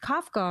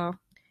Kafka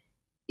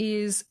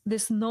is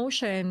this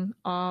notion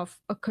of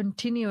a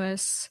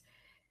continuous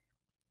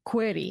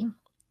query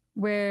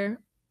where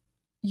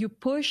you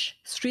push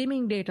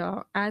streaming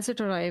data as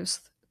it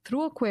arrives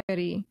through a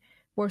query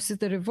versus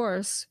the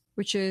reverse,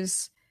 which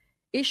is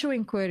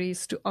issuing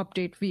queries to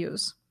update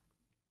views.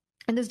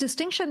 And this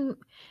distinction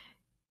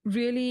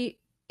really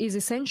is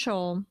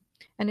essential,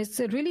 and it's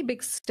a really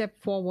big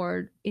step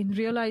forward in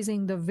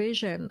realizing the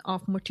vision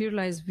of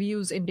materialized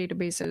views in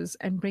databases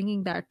and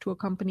bringing that to a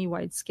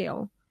company-wide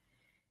scale.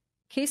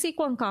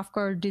 KSQL and Kafka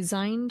are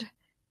designed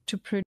to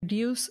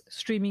produce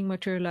streaming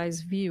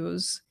materialized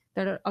views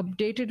that are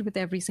updated with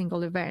every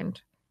single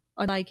event,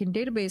 unlike in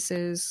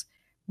databases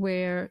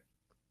where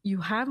you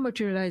have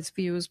materialized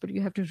views, but you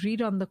have to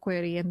read on the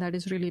query, and that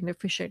is really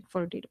inefficient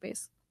for a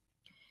database.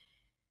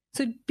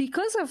 So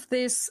because of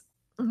this,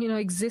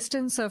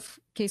 existence of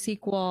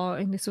KSQL,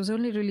 and this was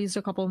only released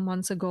a couple of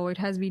months ago, it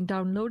has been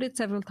downloaded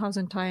several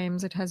thousand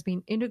times. It has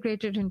been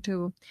integrated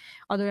into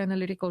other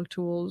analytical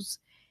tools,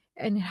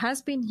 and it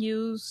has been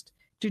used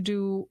to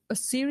do a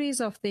series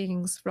of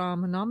things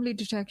from anomaly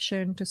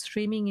detection to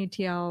streaming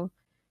ETL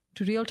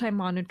to real-time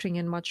monitoring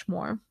and much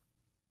more.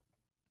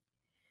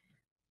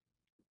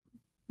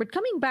 But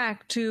coming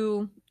back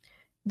to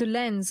the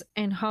lens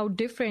and how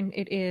different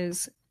it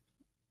is,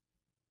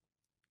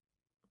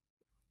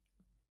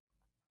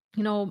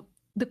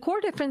 the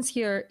core difference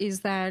here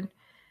is that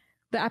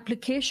the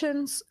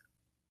applications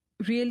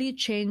really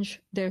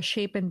change their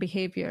shape and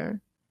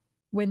behavior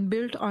when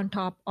built on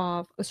top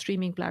of a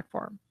streaming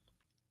platform.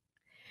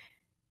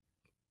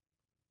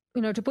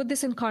 To put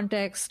this in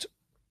context,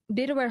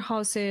 data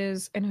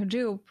warehouses and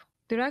Hadoop,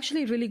 they're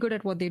actually really good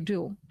at what they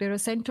do. They're a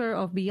center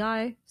of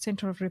BI,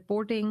 center of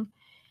reporting,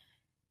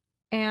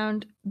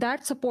 and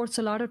that supports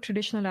a lot of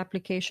traditional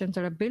applications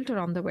that are built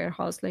around the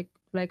warehouse,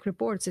 like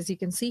reports, as you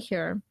can see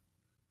here.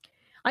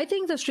 I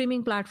think the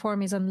streaming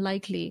platform is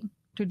unlikely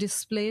to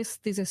displace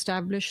these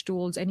established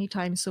tools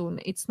anytime soon.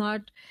 It's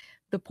not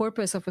the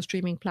purpose of a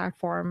streaming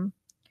platform.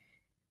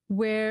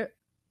 Where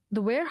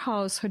the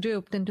warehouse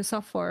Hadoop tend to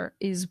suffer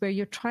is where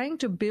you're trying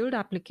to build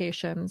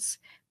applications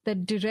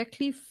that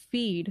directly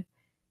feed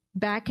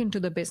back into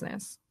the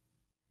business.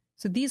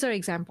 So these are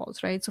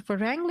examples, right? So for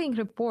wrangling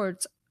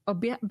reports, a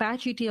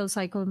batch ETL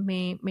cycle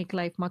may make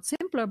life much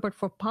simpler, but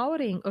for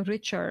powering a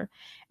richer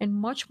and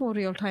much more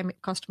real-time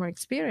customer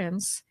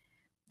experience,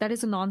 that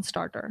is a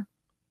non-starter.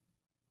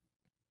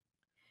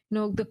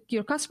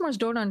 Your customers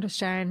don't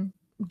understand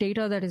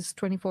data that is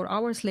 24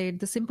 hours late.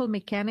 The simple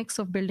mechanics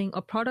of building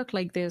a product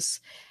like this,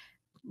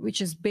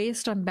 which is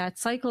based on batch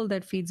cycle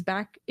that feeds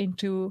back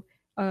into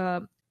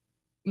a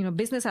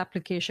business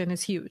application,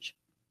 is huge.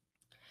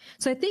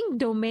 So I think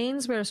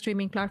domains where a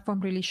streaming platform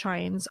really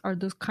shines are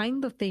those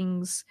kind of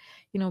things,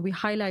 we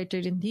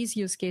highlighted in these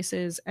use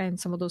cases and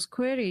some of those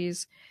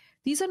queries.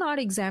 These are not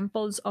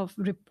examples of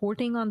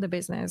reporting on the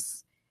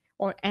business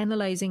or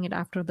analyzing it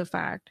after the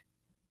fact.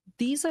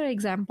 These are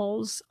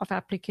examples of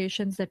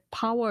applications that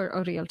power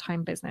a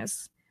real-time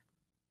business.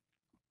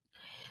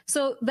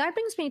 So that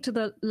brings me to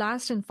the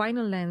last and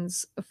final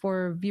lens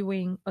for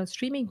viewing a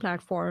streaming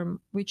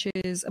platform, which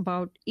is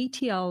about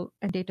ETL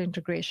and data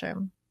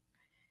integration.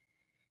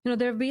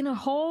 There have been a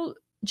whole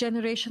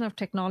generation of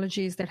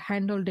technologies that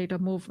handle data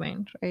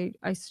movement, right?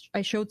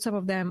 I showed some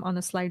of them on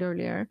a slide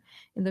earlier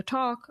in the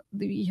talk.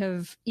 We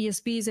have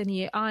ESBs and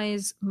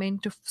EAIs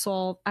meant to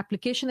solve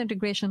application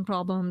integration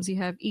problems. You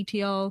have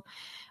ETL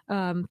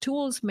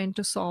tools meant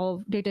to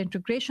solve data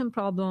integration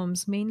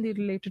problems, mainly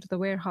related to the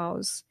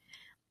warehouse.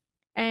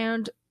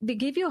 And they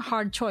give you a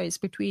hard choice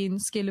between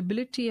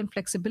scalability and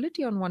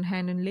flexibility on one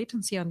hand and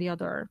latency on the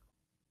other.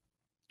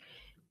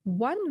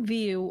 One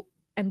view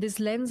and this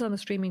lens on the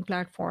streaming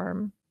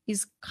platform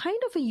is kind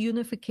of a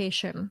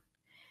unification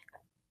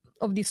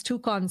of these two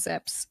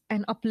concepts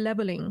and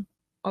up-leveling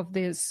of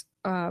this.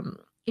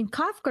 In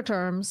Kafka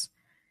terms,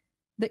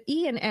 the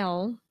E and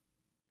L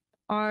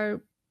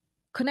are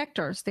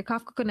connectors. They're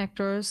Kafka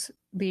connectors.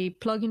 They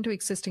plug into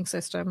existing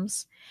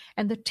systems.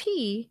 And the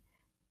T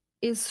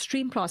is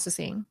stream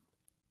processing,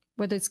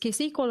 whether it's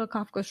KSQL or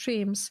Kafka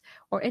streams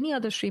or any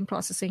other stream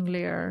processing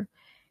layer.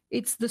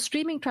 It's the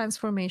streaming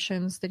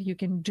transformations that you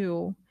can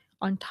do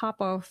on top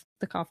of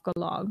the Kafka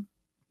log.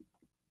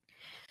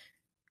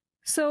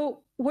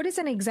 So what is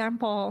an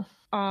example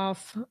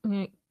of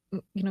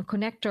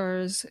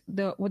connectors?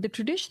 What the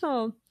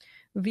traditional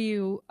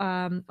view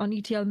on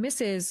ETL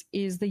misses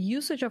is the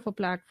usage of a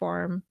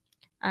platform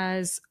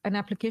as an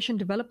application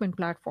development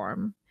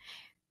platform.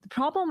 The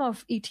problem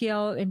of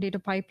ETL and data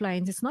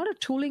pipelines, it's not a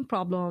tooling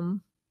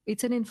problem,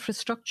 it's an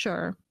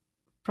infrastructure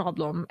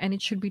problem, and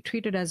it should be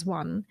treated as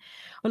one.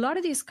 A lot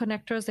of these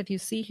connectors that you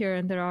see here,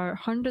 and there are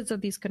hundreds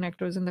of these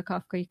connectors in the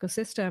Kafka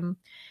ecosystem,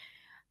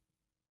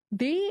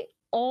 they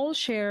all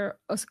share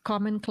a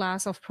common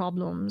class of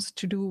problems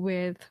to do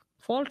with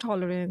fault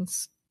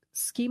tolerance,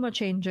 schema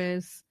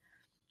changes,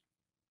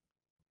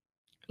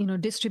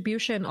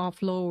 distribution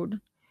of load.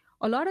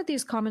 A lot of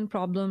these common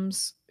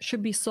problems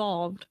should be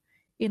solved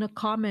in a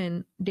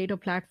common data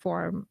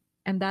platform,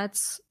 and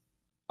that's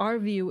our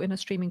view in a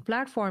streaming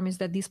platform, is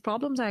that these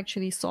problems are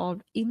actually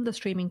solved in the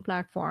streaming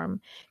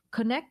platform.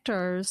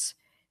 Connectors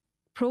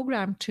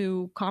programmed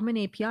to common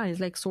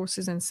APIs like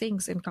sources and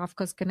sinks in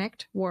Kafka's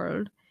Connect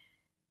world,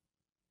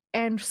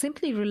 and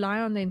simply rely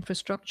on the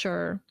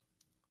infrastructure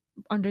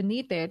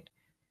underneath it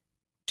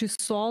to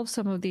solve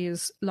some of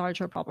these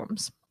larger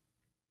problems.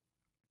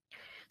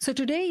 So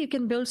today you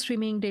can build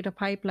streaming data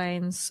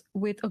pipelines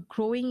with a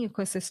growing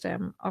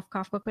ecosystem of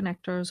Kafka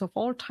connectors of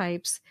all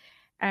types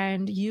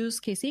and use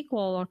KSQL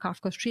or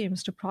Kafka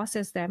streams to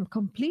process them,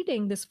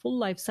 completing this full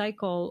life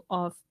cycle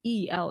of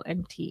E, L,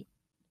 and T.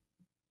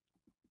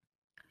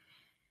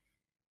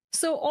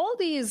 So all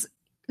these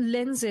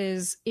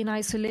lenses in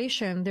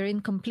isolation, they're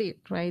incomplete,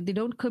 right? They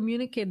don't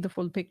communicate the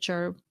full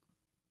picture.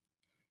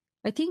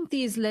 I think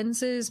these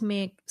lenses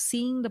make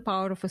seeing the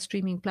power of a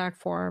streaming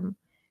platform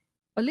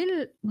a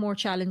little more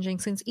challenging,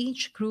 since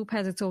each group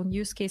has its own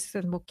use cases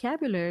and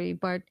vocabulary,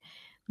 but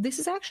this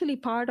is actually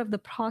part of the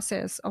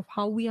process of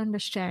how we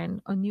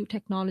understand a new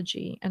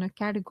technology and a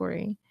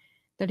category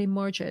that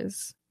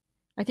emerges.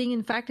 I think,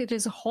 in fact, it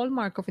is a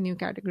hallmark of a new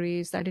category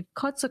is that it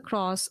cuts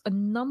across a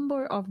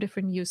number of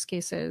different use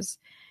cases,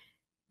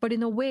 but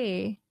in a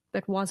way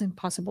that wasn't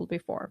possible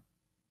before.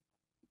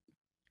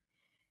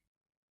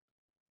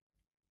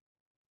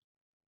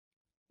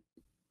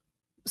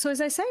 So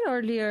as I said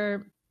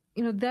earlier,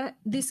 that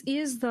this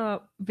is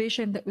the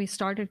vision that we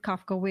started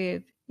Kafka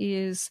with,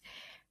 is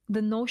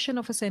the notion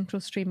of a central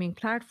streaming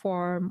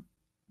platform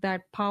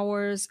that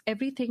powers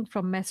everything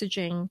from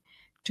messaging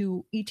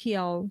to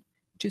ETL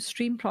to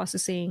stream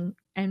processing,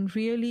 and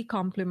really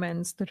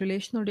complements the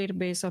relational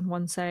database on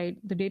one side,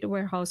 the data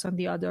warehouse on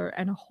the other,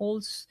 and a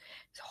whole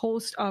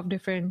host of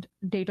different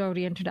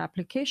data-oriented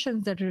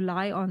applications that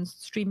rely on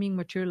streaming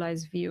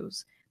materialized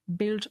views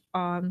built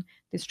on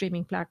the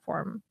streaming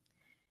platform.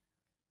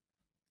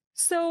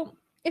 So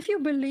if you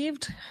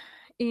believed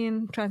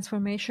in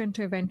transformation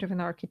to event-driven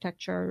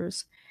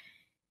architectures,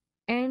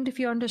 and if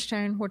you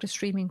understand what a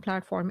streaming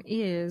platform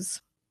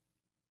is,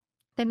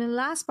 then in the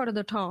last part of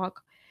the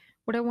talk,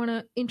 what I want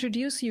to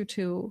introduce you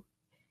to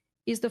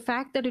is the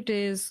fact that it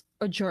is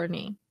a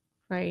journey,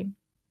 right?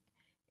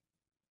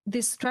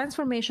 This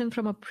transformation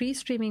from a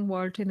pre-streaming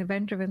world to an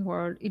event-driven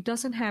world, it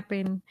doesn't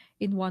happen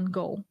in one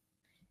go.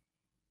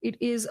 It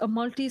is a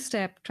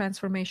multi-step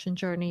transformation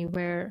journey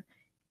where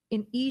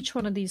in each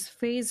one of these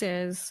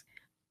phases,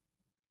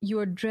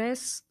 you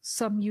address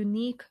some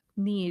unique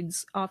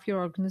needs of your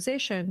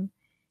organization,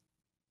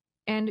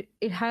 and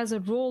it has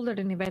a role that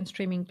an event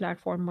streaming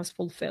platform must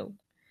fulfill.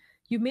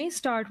 You may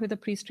start with a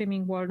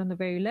pre-streaming world on the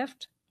very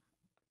left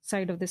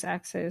side of this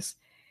axis,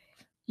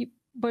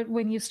 but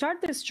when you start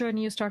this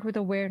journey, you start with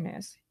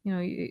awareness.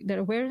 That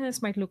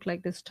awareness might look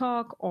like this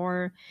talk,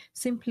 or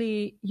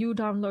simply you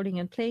downloading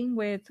and playing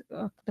with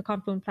the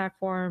Confluent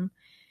platform.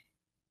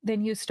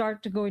 Then you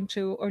start to go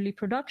into early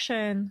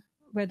production,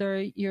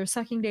 whether you're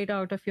sucking data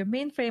out of your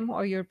mainframe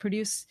or you're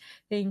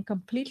producing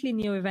completely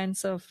new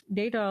events of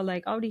data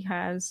like Audi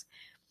has.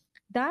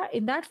 That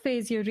in that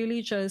phase, you're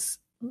really just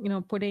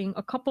putting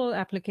a couple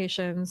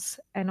applications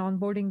and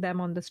onboarding them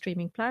on the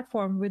streaming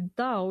platform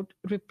without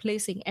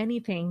replacing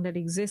anything that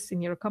exists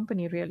in your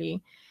company,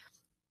 really.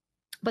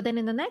 But then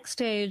in the next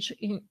stage,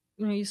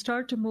 you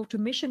start to move to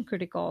mission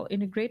critical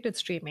integrated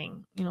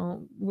streaming,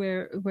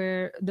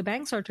 where the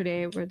banks are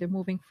today, where they're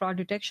moving fraud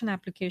detection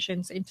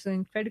applications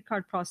into credit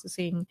card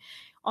processing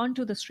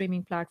onto the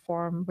streaming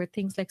platform, where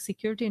things like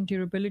security and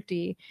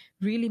durability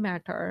really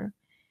matter.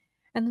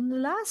 And in the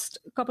last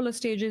couple of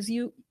stages,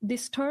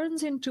 this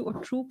turns into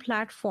a true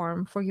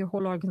platform for your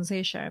whole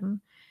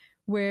organization,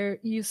 where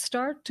you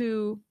start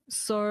to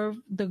serve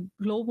the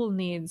global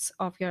needs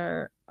of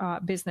your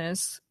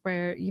business,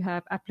 where you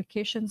have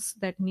applications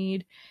that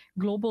need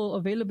global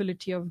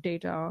availability of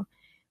data,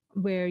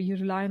 where you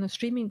rely on a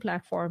streaming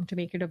platform to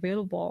make it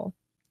available.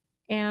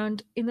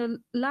 And in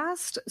the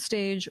last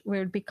stage,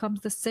 where it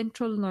becomes the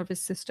central nervous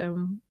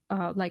system,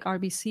 like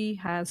RBC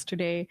has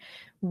today,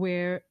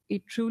 where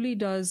it truly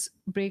does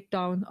break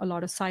down a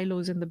lot of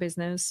silos in the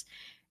business,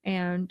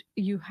 and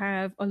you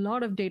have a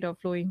lot of data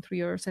flowing through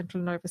your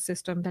central nervous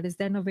system that is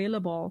then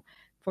available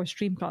for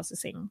stream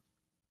processing.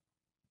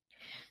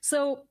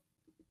 So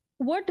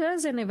what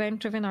does an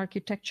event-driven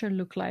architecture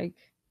look like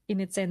in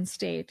its end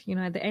state?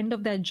 At the end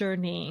of that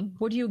journey,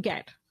 what do you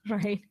get,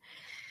 right?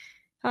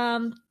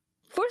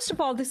 First of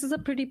all, this is a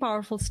pretty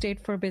powerful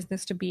state for a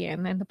business to be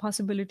in, and the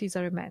possibilities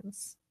are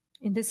immense.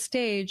 In this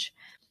stage,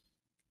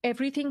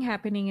 everything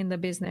happening in the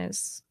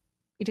business,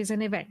 it is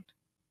an event.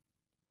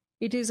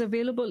 It is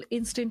available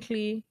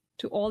instantly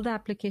to all the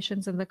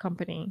applications in the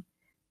company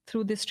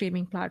through this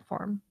streaming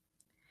platform.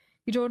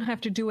 You don't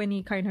have to do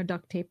any kind of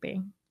duct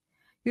taping.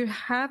 You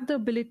have the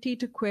ability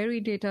to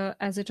query data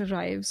as it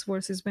arrives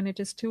versus when it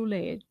is too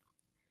late,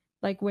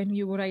 like when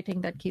you were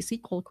writing that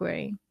KSQL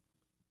query.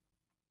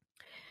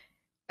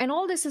 And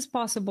all this is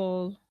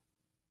possible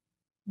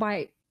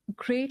by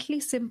greatly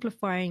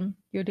simplifying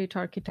your data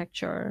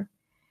architecture,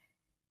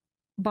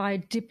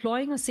 by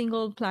deploying a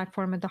single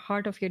platform at the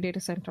heart of your data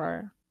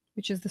center,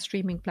 which is the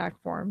streaming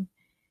platform.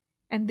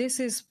 And this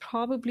is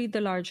probably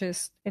the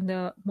largest and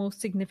the most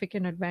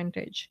significant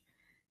advantage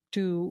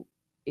to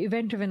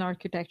event-driven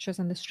architectures.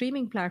 And the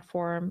streaming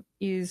platform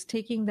is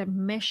taking the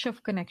mesh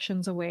of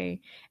connections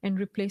away and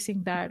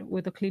replacing that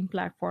with a clean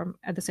platform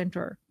at the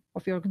center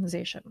of your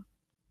organization.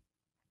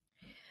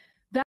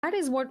 That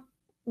is what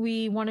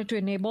we wanted to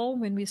enable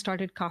when we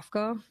started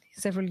Kafka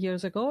several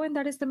years ago, and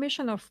that is the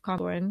mission of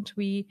Confluent.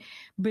 We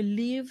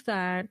believe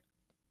that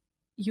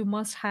you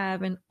must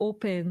have an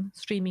open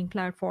streaming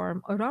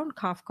platform around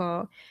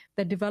Kafka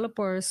that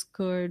developers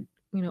could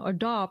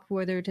adopt,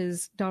 whether it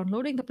is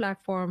downloading the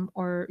platform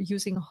or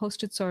using a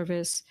hosted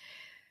service.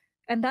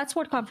 And that's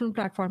what Confluent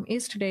Platform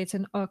is today. It's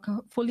a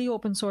fully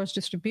open source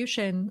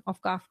distribution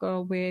of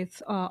Kafka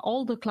with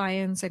all the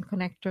clients and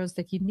connectors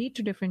that you need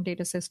to different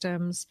data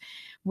systems,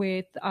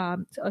 with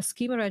a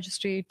schema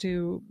registry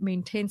to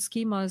maintain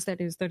schemas, that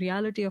is the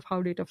reality of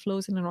how data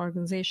flows in an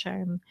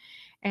organization,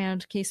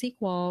 and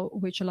KSQL,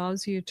 which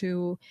allows you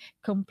to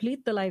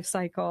complete the life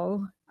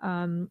cycle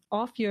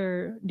of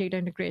your data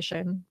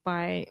integration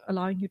by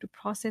allowing you to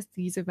process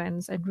these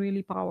events and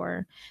really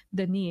power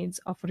the needs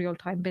of a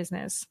real-time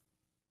business.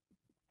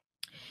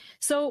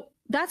 So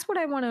that's what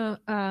I want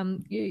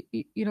to,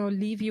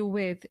 leave you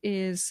with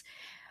is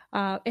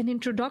an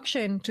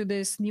introduction to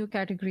this new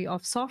category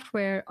of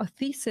software, a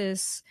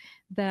thesis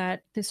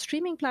that the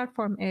streaming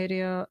platform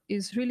area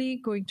is really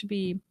going to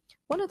be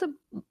one of the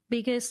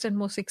biggest and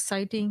most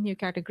exciting new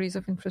categories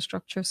of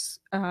infrastructures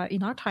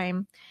in our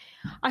time.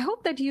 I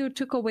hope that you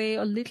took away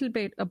a little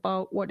bit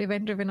about what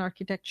event-driven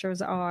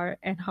architectures are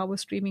and how a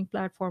streaming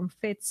platform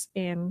fits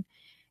in,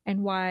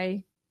 and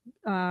why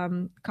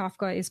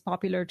Kafka is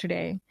popular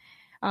today.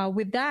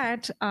 With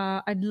that,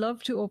 I'd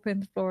love to open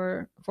the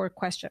floor for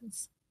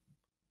questions.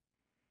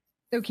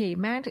 Okay,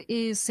 Matt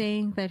is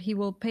saying that he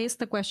will paste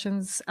the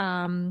questions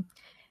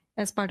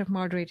as part of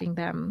moderating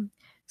them.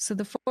 So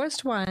the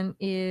first one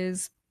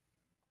is,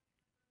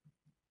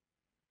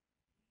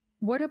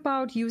 what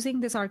about using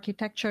this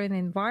architecture in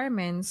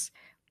environments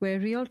where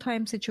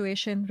real-time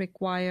situations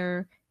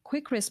require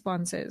quick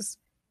responses,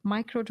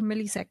 micro to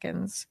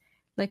milliseconds,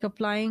 like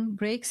applying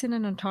brakes in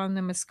an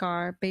autonomous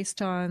car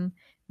based on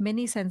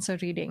many sensor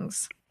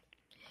readings?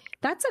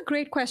 That's a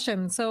great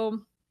question.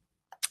 So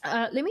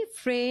let me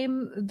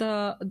frame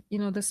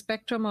the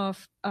spectrum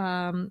of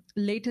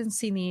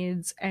latency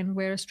needs and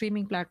where a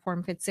streaming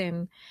platform fits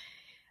in.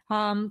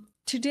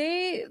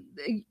 Today,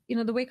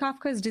 the way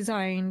Kafka is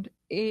designed,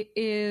 it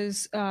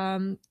is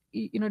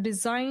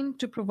designed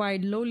to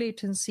provide low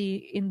latency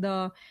in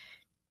the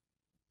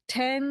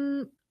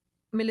 10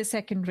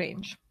 millisecond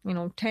range,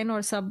 10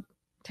 or sub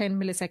 10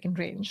 millisecond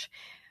range,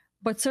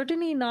 but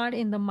certainly not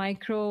in the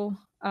micro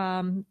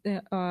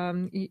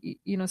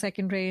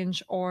second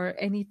range or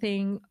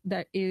anything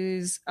that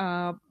is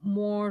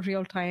more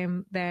real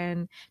time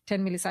than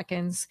 10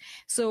 milliseconds.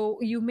 So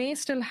you may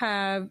still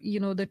have,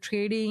 the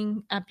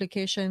trading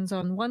applications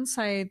on one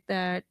side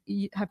that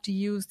you have to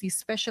use these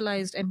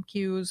specialized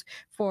MQs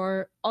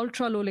for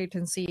ultra low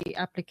latency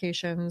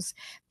applications.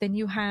 Then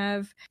you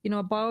have,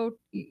 about,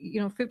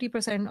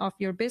 50% of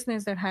your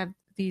business that have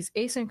these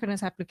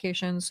asynchronous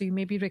applications. So you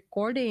may be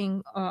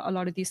recording a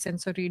lot of these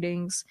sensor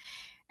readings.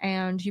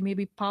 and you may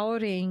be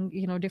powering,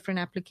 different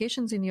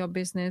applications in your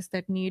business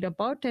that need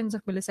about tens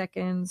of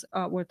milliseconds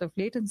worth of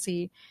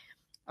latency.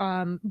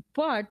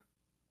 But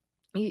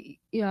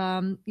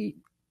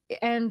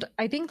and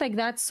I think like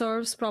that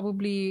serves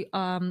probably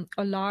a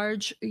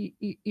large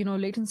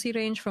latency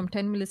range from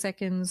 10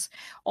 milliseconds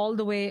all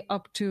the way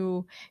up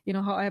to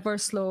however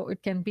slow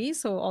it can be,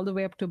 so all the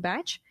way up to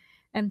batch.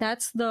 And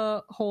that's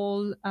the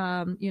whole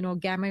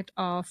gamut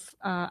of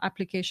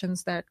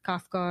applications that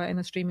Kafka and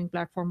a streaming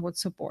platform would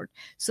support.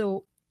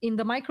 So in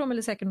the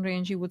micromillisecond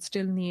range, you would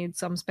still need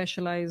some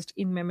specialized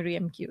in-memory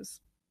MQs.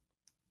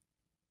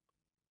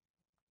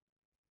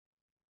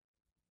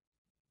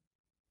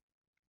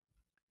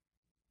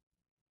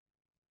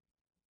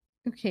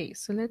 Okay,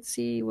 so let's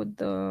see what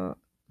the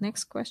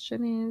next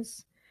question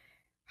is.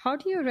 How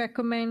do you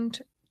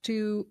recommend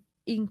to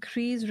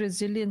increase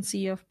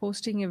resiliency of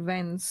posting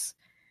events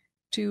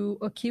to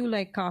a queue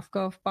like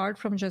Kafka, apart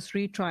from just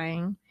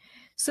retrying?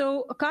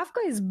 So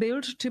Kafka is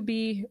built to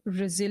be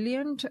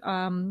resilient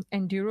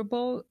and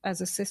durable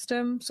as a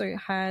system. So it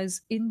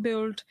has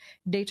inbuilt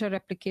data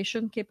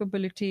replication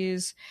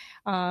capabilities.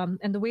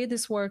 And the way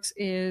this works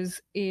is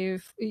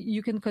if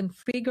you can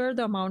configure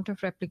the amount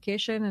of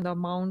replication and the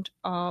amount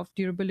of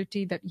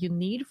durability that you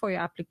need for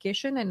your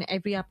application, and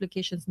every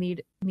application's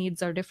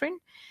needs are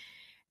different.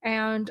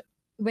 And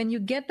when you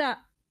get that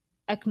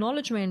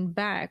acknowledgement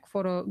back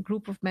for a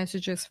group of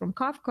messages from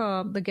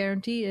Kafka, the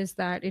guarantee is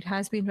that it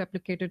has been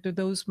replicated to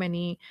those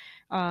many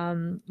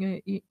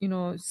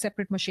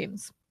separate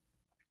machines.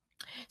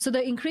 So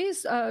the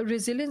increased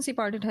resiliency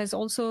part, it has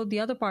also the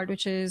other part,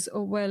 which is,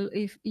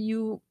 if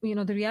the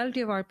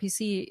reality of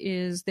RPC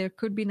is there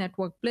could be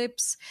network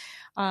blips,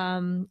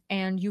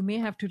 and you may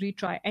have to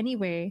retry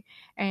anyway.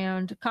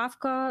 And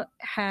Kafka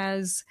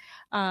has,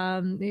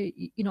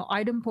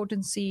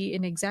 idempotency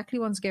in exactly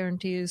one's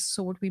guarantees.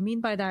 So what we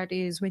mean by that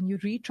is when you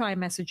retry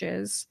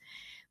messages,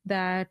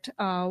 that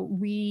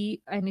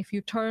and if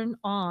you turn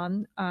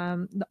on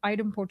the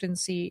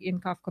idempotency in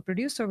Kafka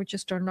Producer, which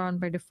is turned on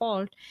by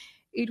default,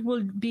 it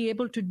will be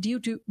able to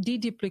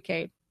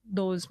deduplicate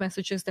those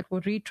messages that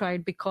were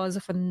retried because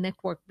of a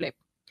network blip.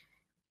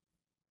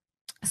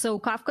 So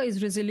Kafka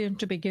is resilient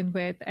to begin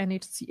with, and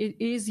it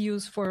is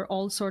used for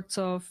all sorts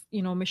of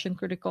mission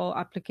critical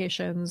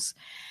applications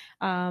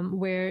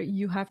where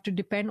you have to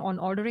depend on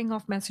ordering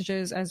of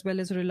messages as well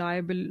as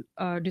reliable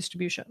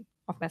distribution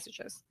of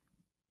messages.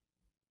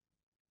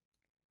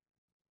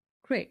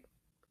 Great.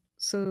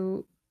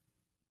 So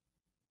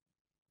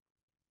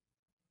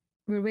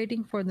we're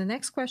waiting for the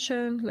next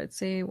question. Let's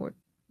see what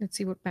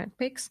Matt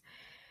picks.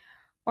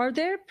 Are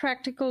there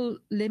practical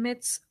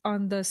limits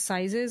on the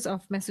sizes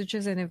of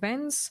messages and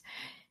events?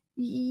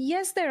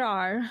 Yes, there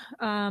are.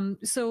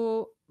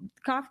 So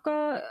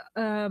Kafka,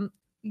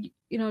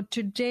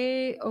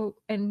 today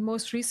and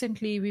most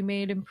recently, we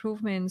made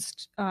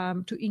improvements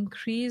to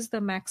increase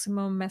the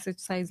maximum message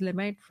size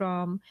limit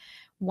from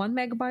 1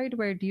 megabyte,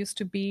 where it used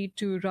to be,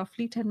 to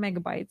roughly 10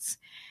 megabytes.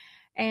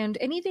 And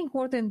anything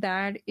more than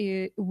that,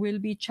 it will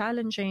be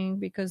challenging,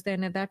 because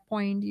then at that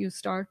point you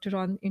start to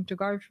run into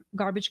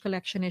garbage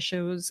collection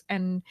issues.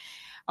 And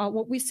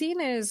what we've seen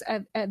is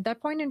at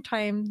that point in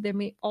time, there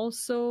may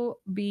also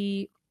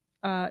be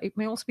it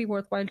may also be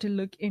worthwhile to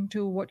look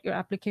into what your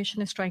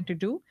application is trying to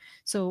do.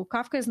 So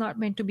Kafka is not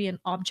meant to be an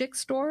object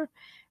store.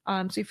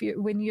 So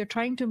when you're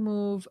trying to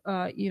move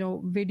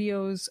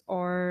videos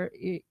or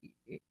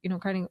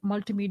kind of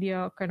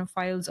multimedia kind of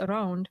files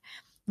around,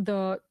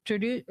 the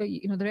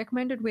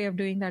recommended way of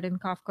doing that in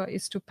Kafka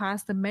is to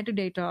pass the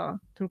metadata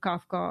through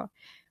Kafka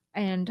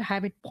and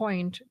have it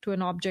point to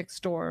an object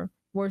store,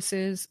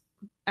 versus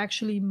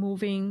actually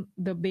moving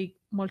the big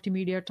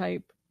multimedia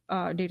type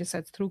data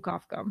sets through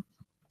Kafka.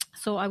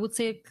 So I would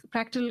say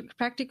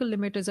practical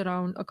limit is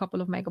around a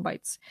couple of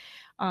megabytes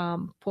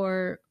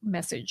per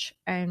message.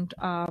 And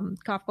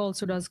Kafka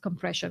also does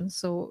compression.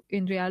 So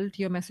in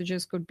reality, your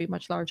messages could be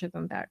much larger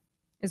than that,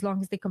 as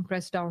long as they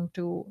compress down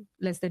to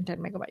less than 10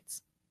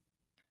 megabytes.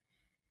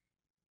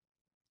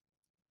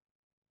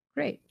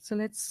 Great. So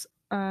let's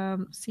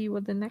see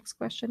what the next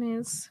question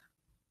is.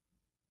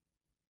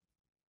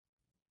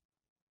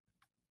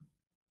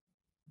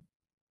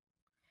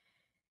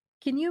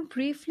 Can you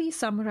briefly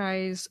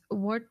summarize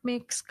what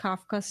makes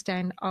Kafka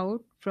stand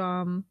out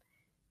from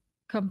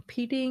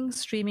competing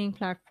streaming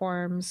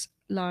platforms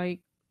like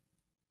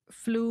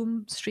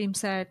Flume,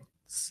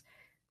 StreamSets,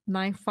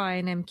 NiFi,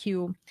 and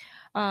MQ?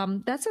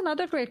 That's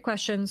another great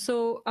question.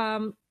 So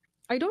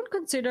I don't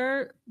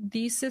consider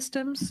these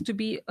systems to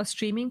be a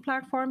streaming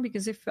platform,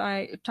 because if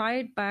I tie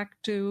it back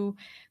to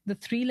the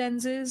 3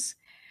 lenses,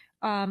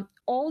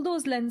 all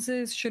those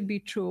lenses should be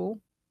true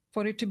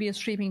for it to be a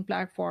streaming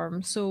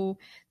platform. So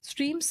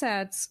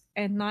StreamSets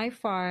and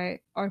NiFi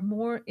are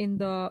more in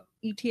the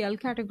ETL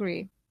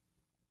category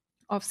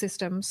of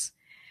systems,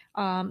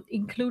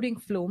 including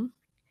Flume.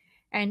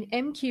 And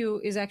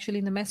MQ is actually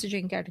in the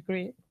messaging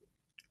category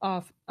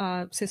of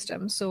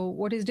systems. So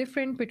what is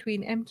different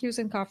between MQs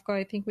and Kafka?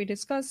 I think we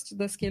discussed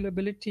the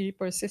scalability,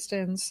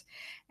 persistence,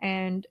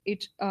 and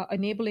it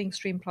enabling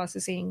stream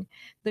processing.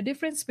 The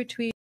difference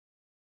between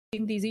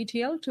these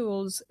ETL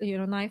tools,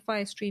 NiFi,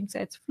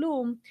 StreamSets,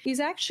 Flume, is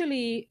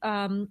actually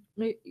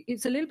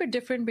it's a little bit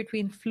different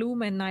between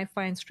Flume and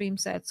NiFi and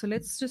StreamSets. So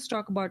let's just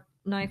talk about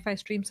NiFi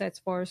StreamSets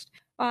first.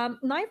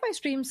 NiFi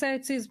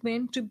StreamSets is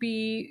meant to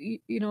be,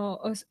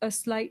 a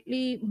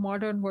slightly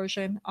modern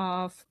version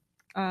of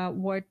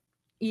what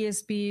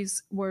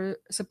ESBs were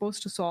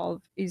supposed to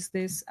solve. Is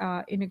this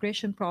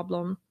integration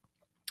problem?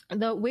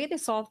 The way they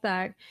solve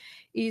that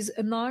is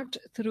not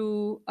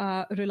through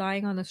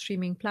relying on a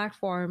streaming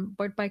platform,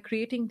 but by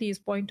creating these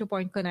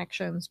point-to-point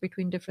connections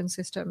between different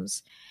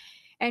systems.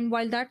 And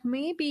while that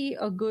may be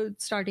a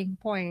good starting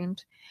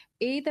point,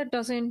 that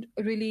doesn't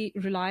really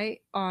rely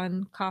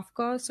on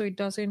Kafka, so it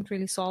doesn't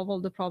really solve all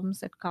the problems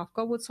that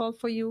Kafka would solve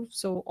for you.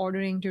 So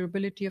ordering,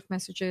 durability of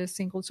messages,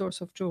 single source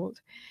of truth.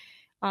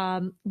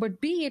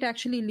 But B, it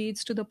actually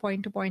leads to the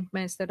point-to-point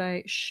mess that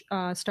I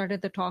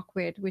started the talk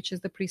with, which is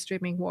the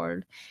pre-streaming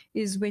world,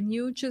 is when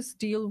you just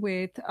deal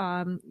with,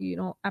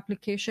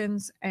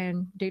 applications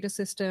and data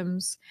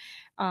systems,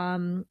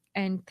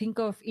 and think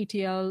of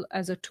ETL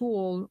as a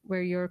tool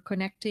where you're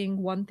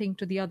connecting one thing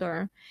to the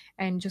other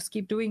and just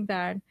keep doing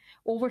that.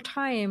 Over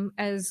time,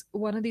 as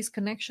one of these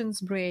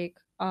connections break,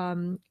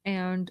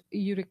 and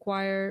you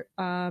require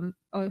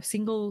a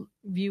single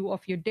view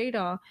of your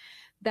data,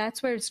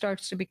 that's where it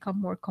starts to become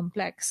more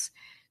complex.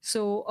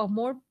 So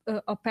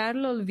a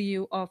parallel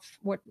view of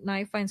what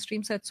NiFi and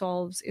StreamSet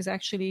solves is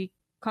actually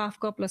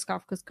Kafka plus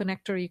Kafka's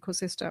connector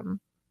ecosystem.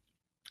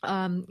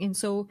 And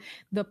so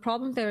the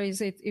problem there is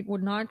it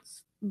would not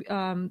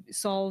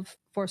solve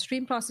for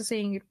stream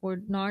processing. It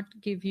would not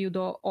give you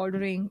the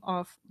ordering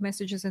of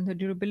messages and the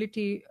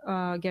durability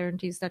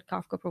guarantees that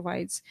Kafka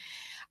provides.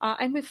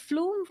 And with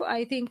Flume,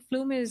 I think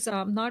Flume is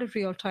not a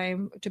real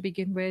time to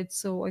begin with.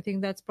 So I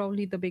think that's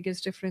probably the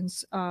biggest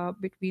difference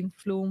between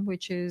Flume,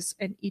 which is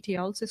an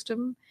ETL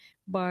system,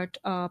 but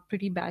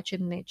pretty batch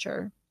in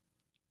nature.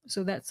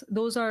 So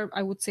those are,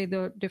 I would say,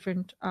 the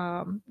different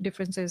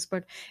differences.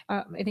 But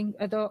I think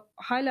at the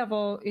high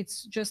level,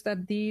 it's just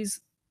that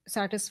these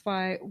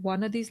satisfy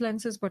one of these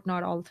lenses, but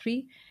not all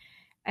three.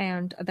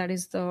 And that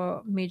is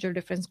the major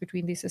difference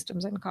between these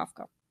systems and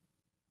Kafka.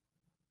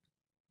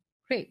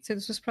 Great. So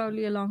this was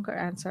probably a longer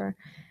answer.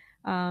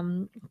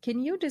 Can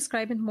you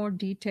describe in more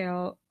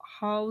detail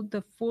how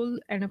the full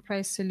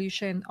enterprise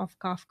solution of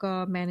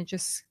Kafka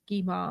manages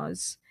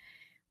schemas?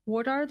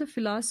 What are the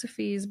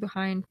philosophies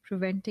behind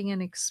preventing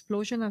an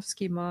explosion of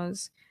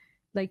schemas,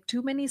 like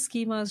too many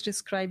schemas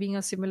describing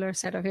a similar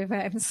set of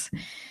events?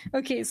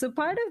 Okay, so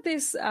part of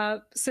this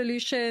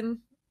solution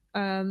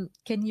can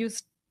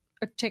use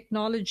a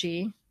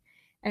technology,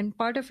 and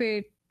part of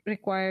it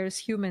requires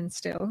humans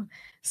still.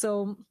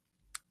 So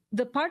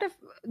the part of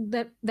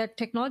that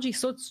technology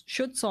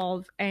should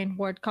solve, and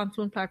what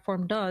Confluent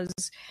Platform does,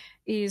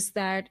 is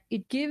that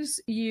it gives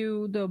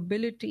you the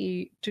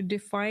ability to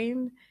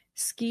define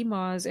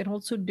schemas and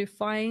also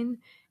define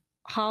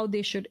how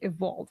they should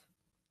evolve.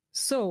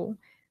 So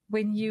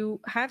when you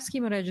have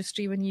schema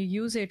registry, when you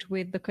use it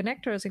with the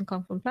connectors in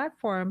Confluent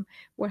Platform,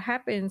 what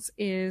happens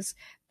is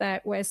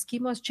that as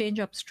schemas change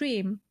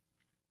upstream,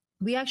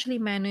 we actually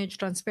manage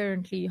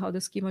transparently how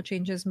the schema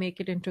changes make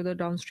it into the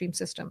downstream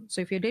system.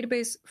 So if your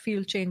database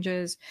field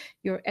changes,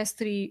 your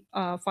S3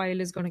 file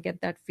is going to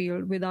get that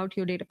field without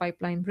your data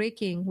pipeline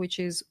breaking, which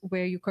is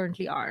where you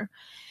currently are.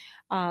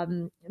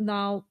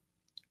 Now,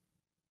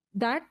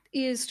 that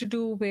is to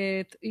do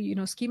with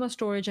schema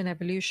storage and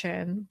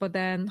evolution, but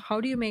then how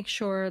do you make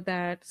sure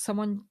that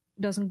someone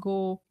doesn't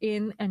go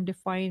in and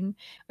define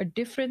a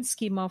different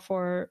schema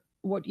for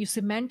what you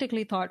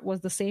semantically thought was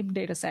the same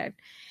data set?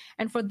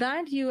 And for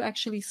that, you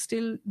actually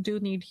still do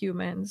need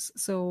humans.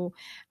 So,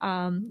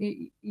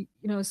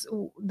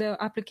 so the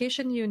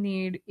application you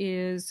need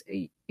is,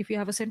 if you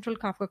have a central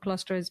Kafka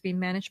cluster is being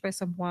managed by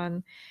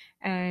someone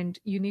and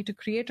you need to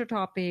create a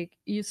topic,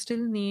 you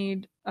still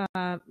need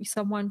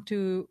someone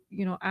to,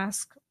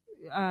 ask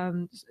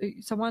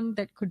someone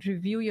that could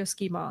review your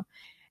schema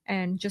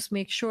and just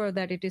make sure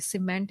that it is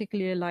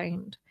semantically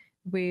aligned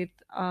with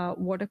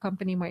what a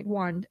company might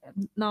want.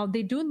 Now,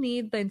 they do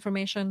need the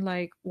information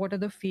like what are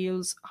the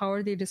fields, how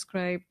are they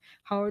described,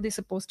 how are they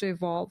supposed to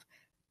evolve.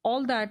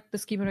 All that the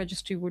schema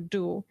registry would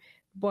do,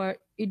 but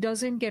it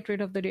doesn't get rid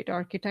of the data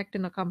architect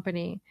in a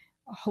company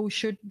who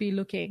should be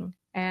looking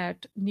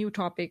at new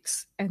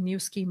topics and new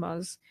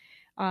schemas.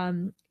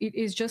 It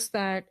is just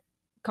that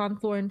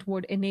Confluent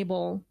would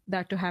enable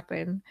that to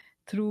happen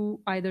through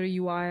either a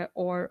UI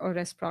or a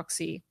REST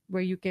proxy,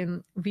 where you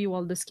can view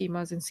all the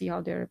schemas and see how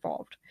they're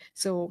evolved.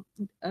 So,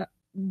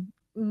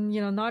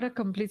 not a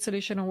complete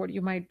solution on what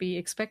you might be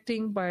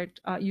expecting, but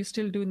you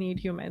still do need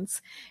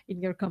humans in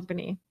your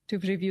company to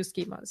review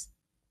schemas.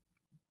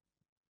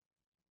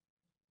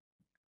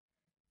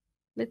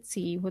 Let's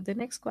see what the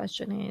next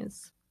question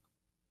is.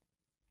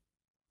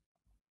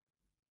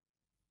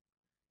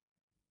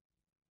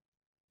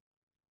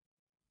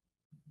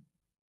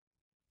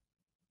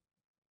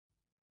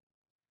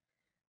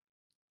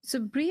 So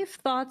brief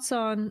thoughts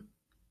on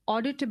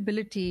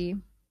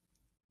auditability,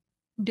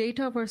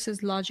 data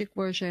versus logic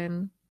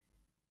version,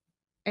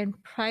 and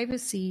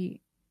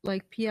privacy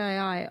like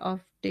PII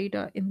of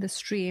data in the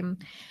stream.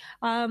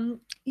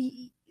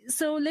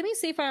 So let me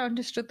see if I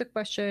understood the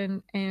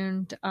question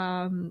and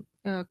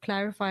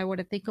clarify what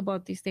I think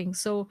about these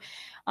things. So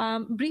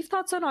brief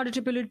thoughts on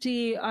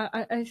auditability.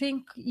 I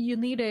think you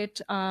need it,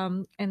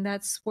 and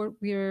that's what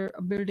we're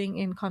building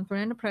in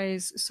Confluent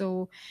Enterprise.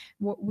 So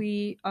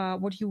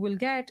what you will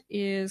get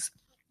is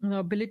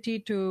ability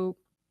to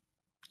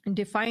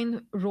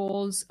define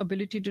roles,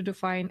 ability to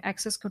define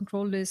access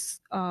control lists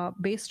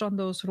based on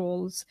those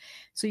roles.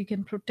 So you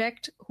can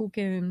protect who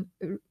can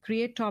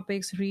create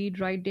topics, read,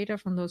 write data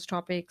from those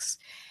topics,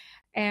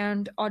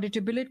 and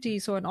auditability.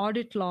 So an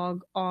audit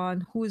log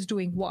on who is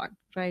doing what,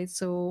 right?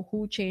 So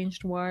who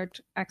changed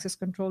what, access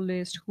control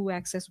list, who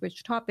accessed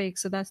which topic.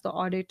 So that's the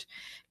audit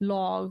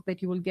log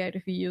that you will get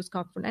if you use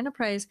Confluent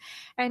Enterprise.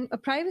 And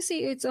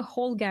privacy, it's a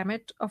whole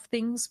gamut of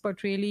things,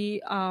 but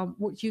really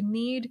what you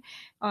need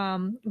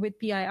with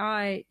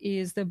PII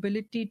is the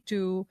ability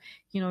to,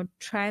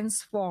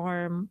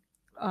 transform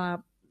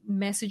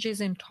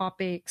messages and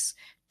topics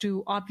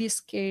to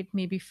obfuscate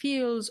maybe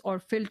fields or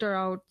filter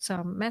out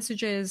some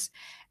messages.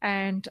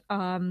 And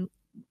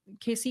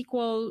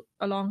KSQL,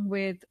 along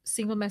with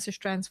single message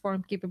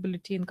transform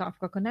capability in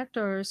Kafka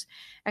connectors,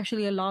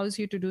 actually allows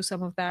you to do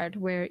some of that,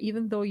 where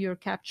even though you're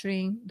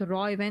capturing the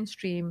raw event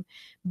stream,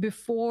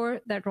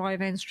 before that raw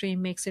event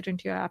stream makes it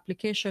into your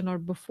application or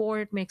before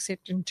it makes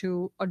it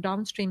into a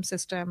downstream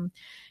system,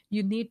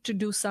 you need to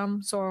do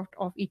some sort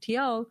of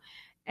ETL.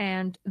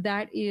 And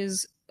that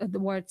is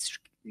what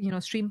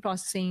stream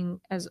processing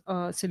as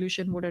a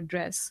solution would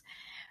address.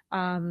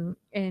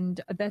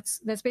 And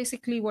that's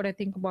basically what I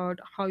think about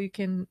how you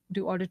can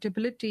do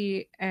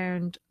auditability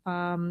and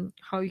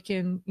how you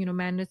can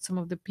manage some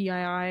of the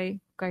PII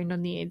kind of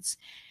needs.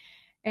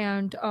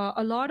 And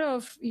a lot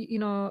of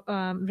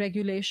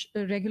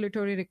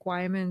regulatory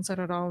requirements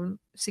are around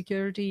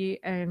security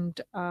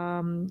and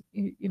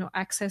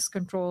access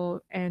control,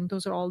 and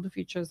those are all the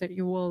features that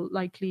you will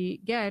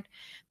likely get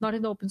not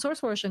in the open source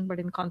version but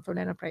in Confluent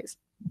Enterprise.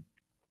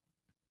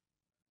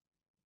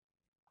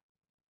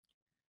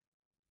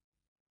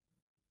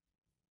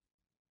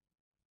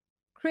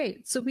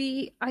 Great. So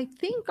I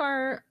think,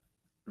 are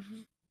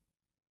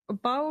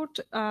about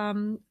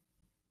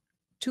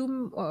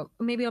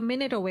maybe a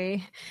minute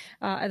away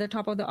at the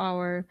top of the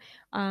hour.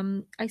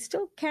 I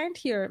still can't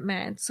hear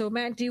Matt. So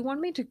Matt, do you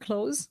want me to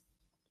close?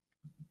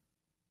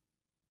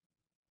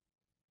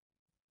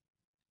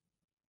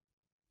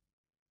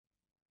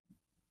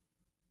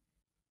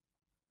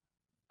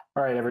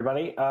 All right,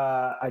 everybody.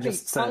 I'll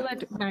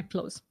let Matt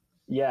close.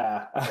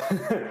 Yeah.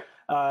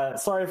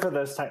 Sorry for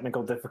those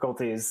technical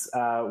difficulties.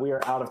 We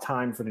are out of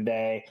time for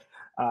today.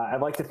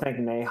 I'd like to thank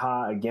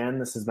Neha again.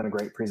 This has been a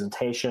great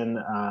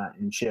presentation,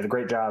 and she did a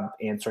great job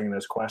answering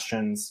those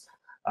questions.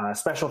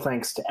 Special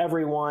thanks to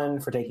everyone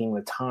for taking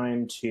the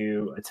time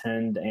to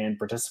attend and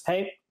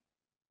participate.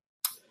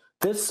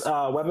 This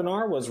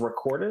webinar was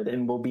recorded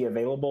and will be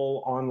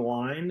available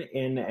online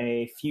in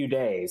a few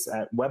days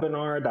at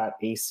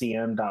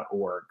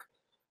webinar.acm.org.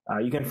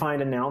 You can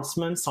find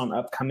announcements on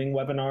upcoming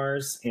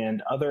webinars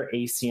and other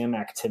ACM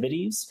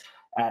activities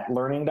at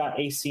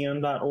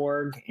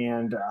learning.acm.org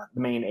and the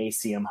main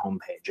ACM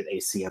homepage at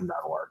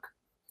acm.org.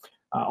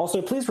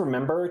 Also, please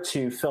remember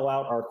to fill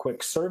out our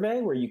quick survey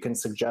where you can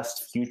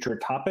suggest future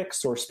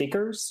topics or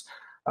speakers,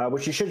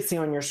 which you should see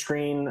on your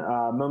screen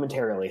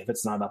momentarily if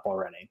it's not up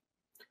already.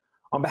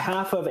 On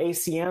behalf of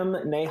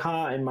ACM,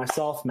 Neha, and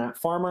myself, Matt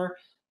Farmer,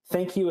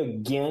 thank you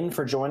again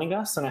for joining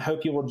us, and I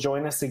hope you will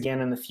join us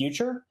again in the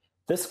future.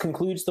 This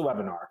concludes the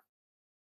webinar.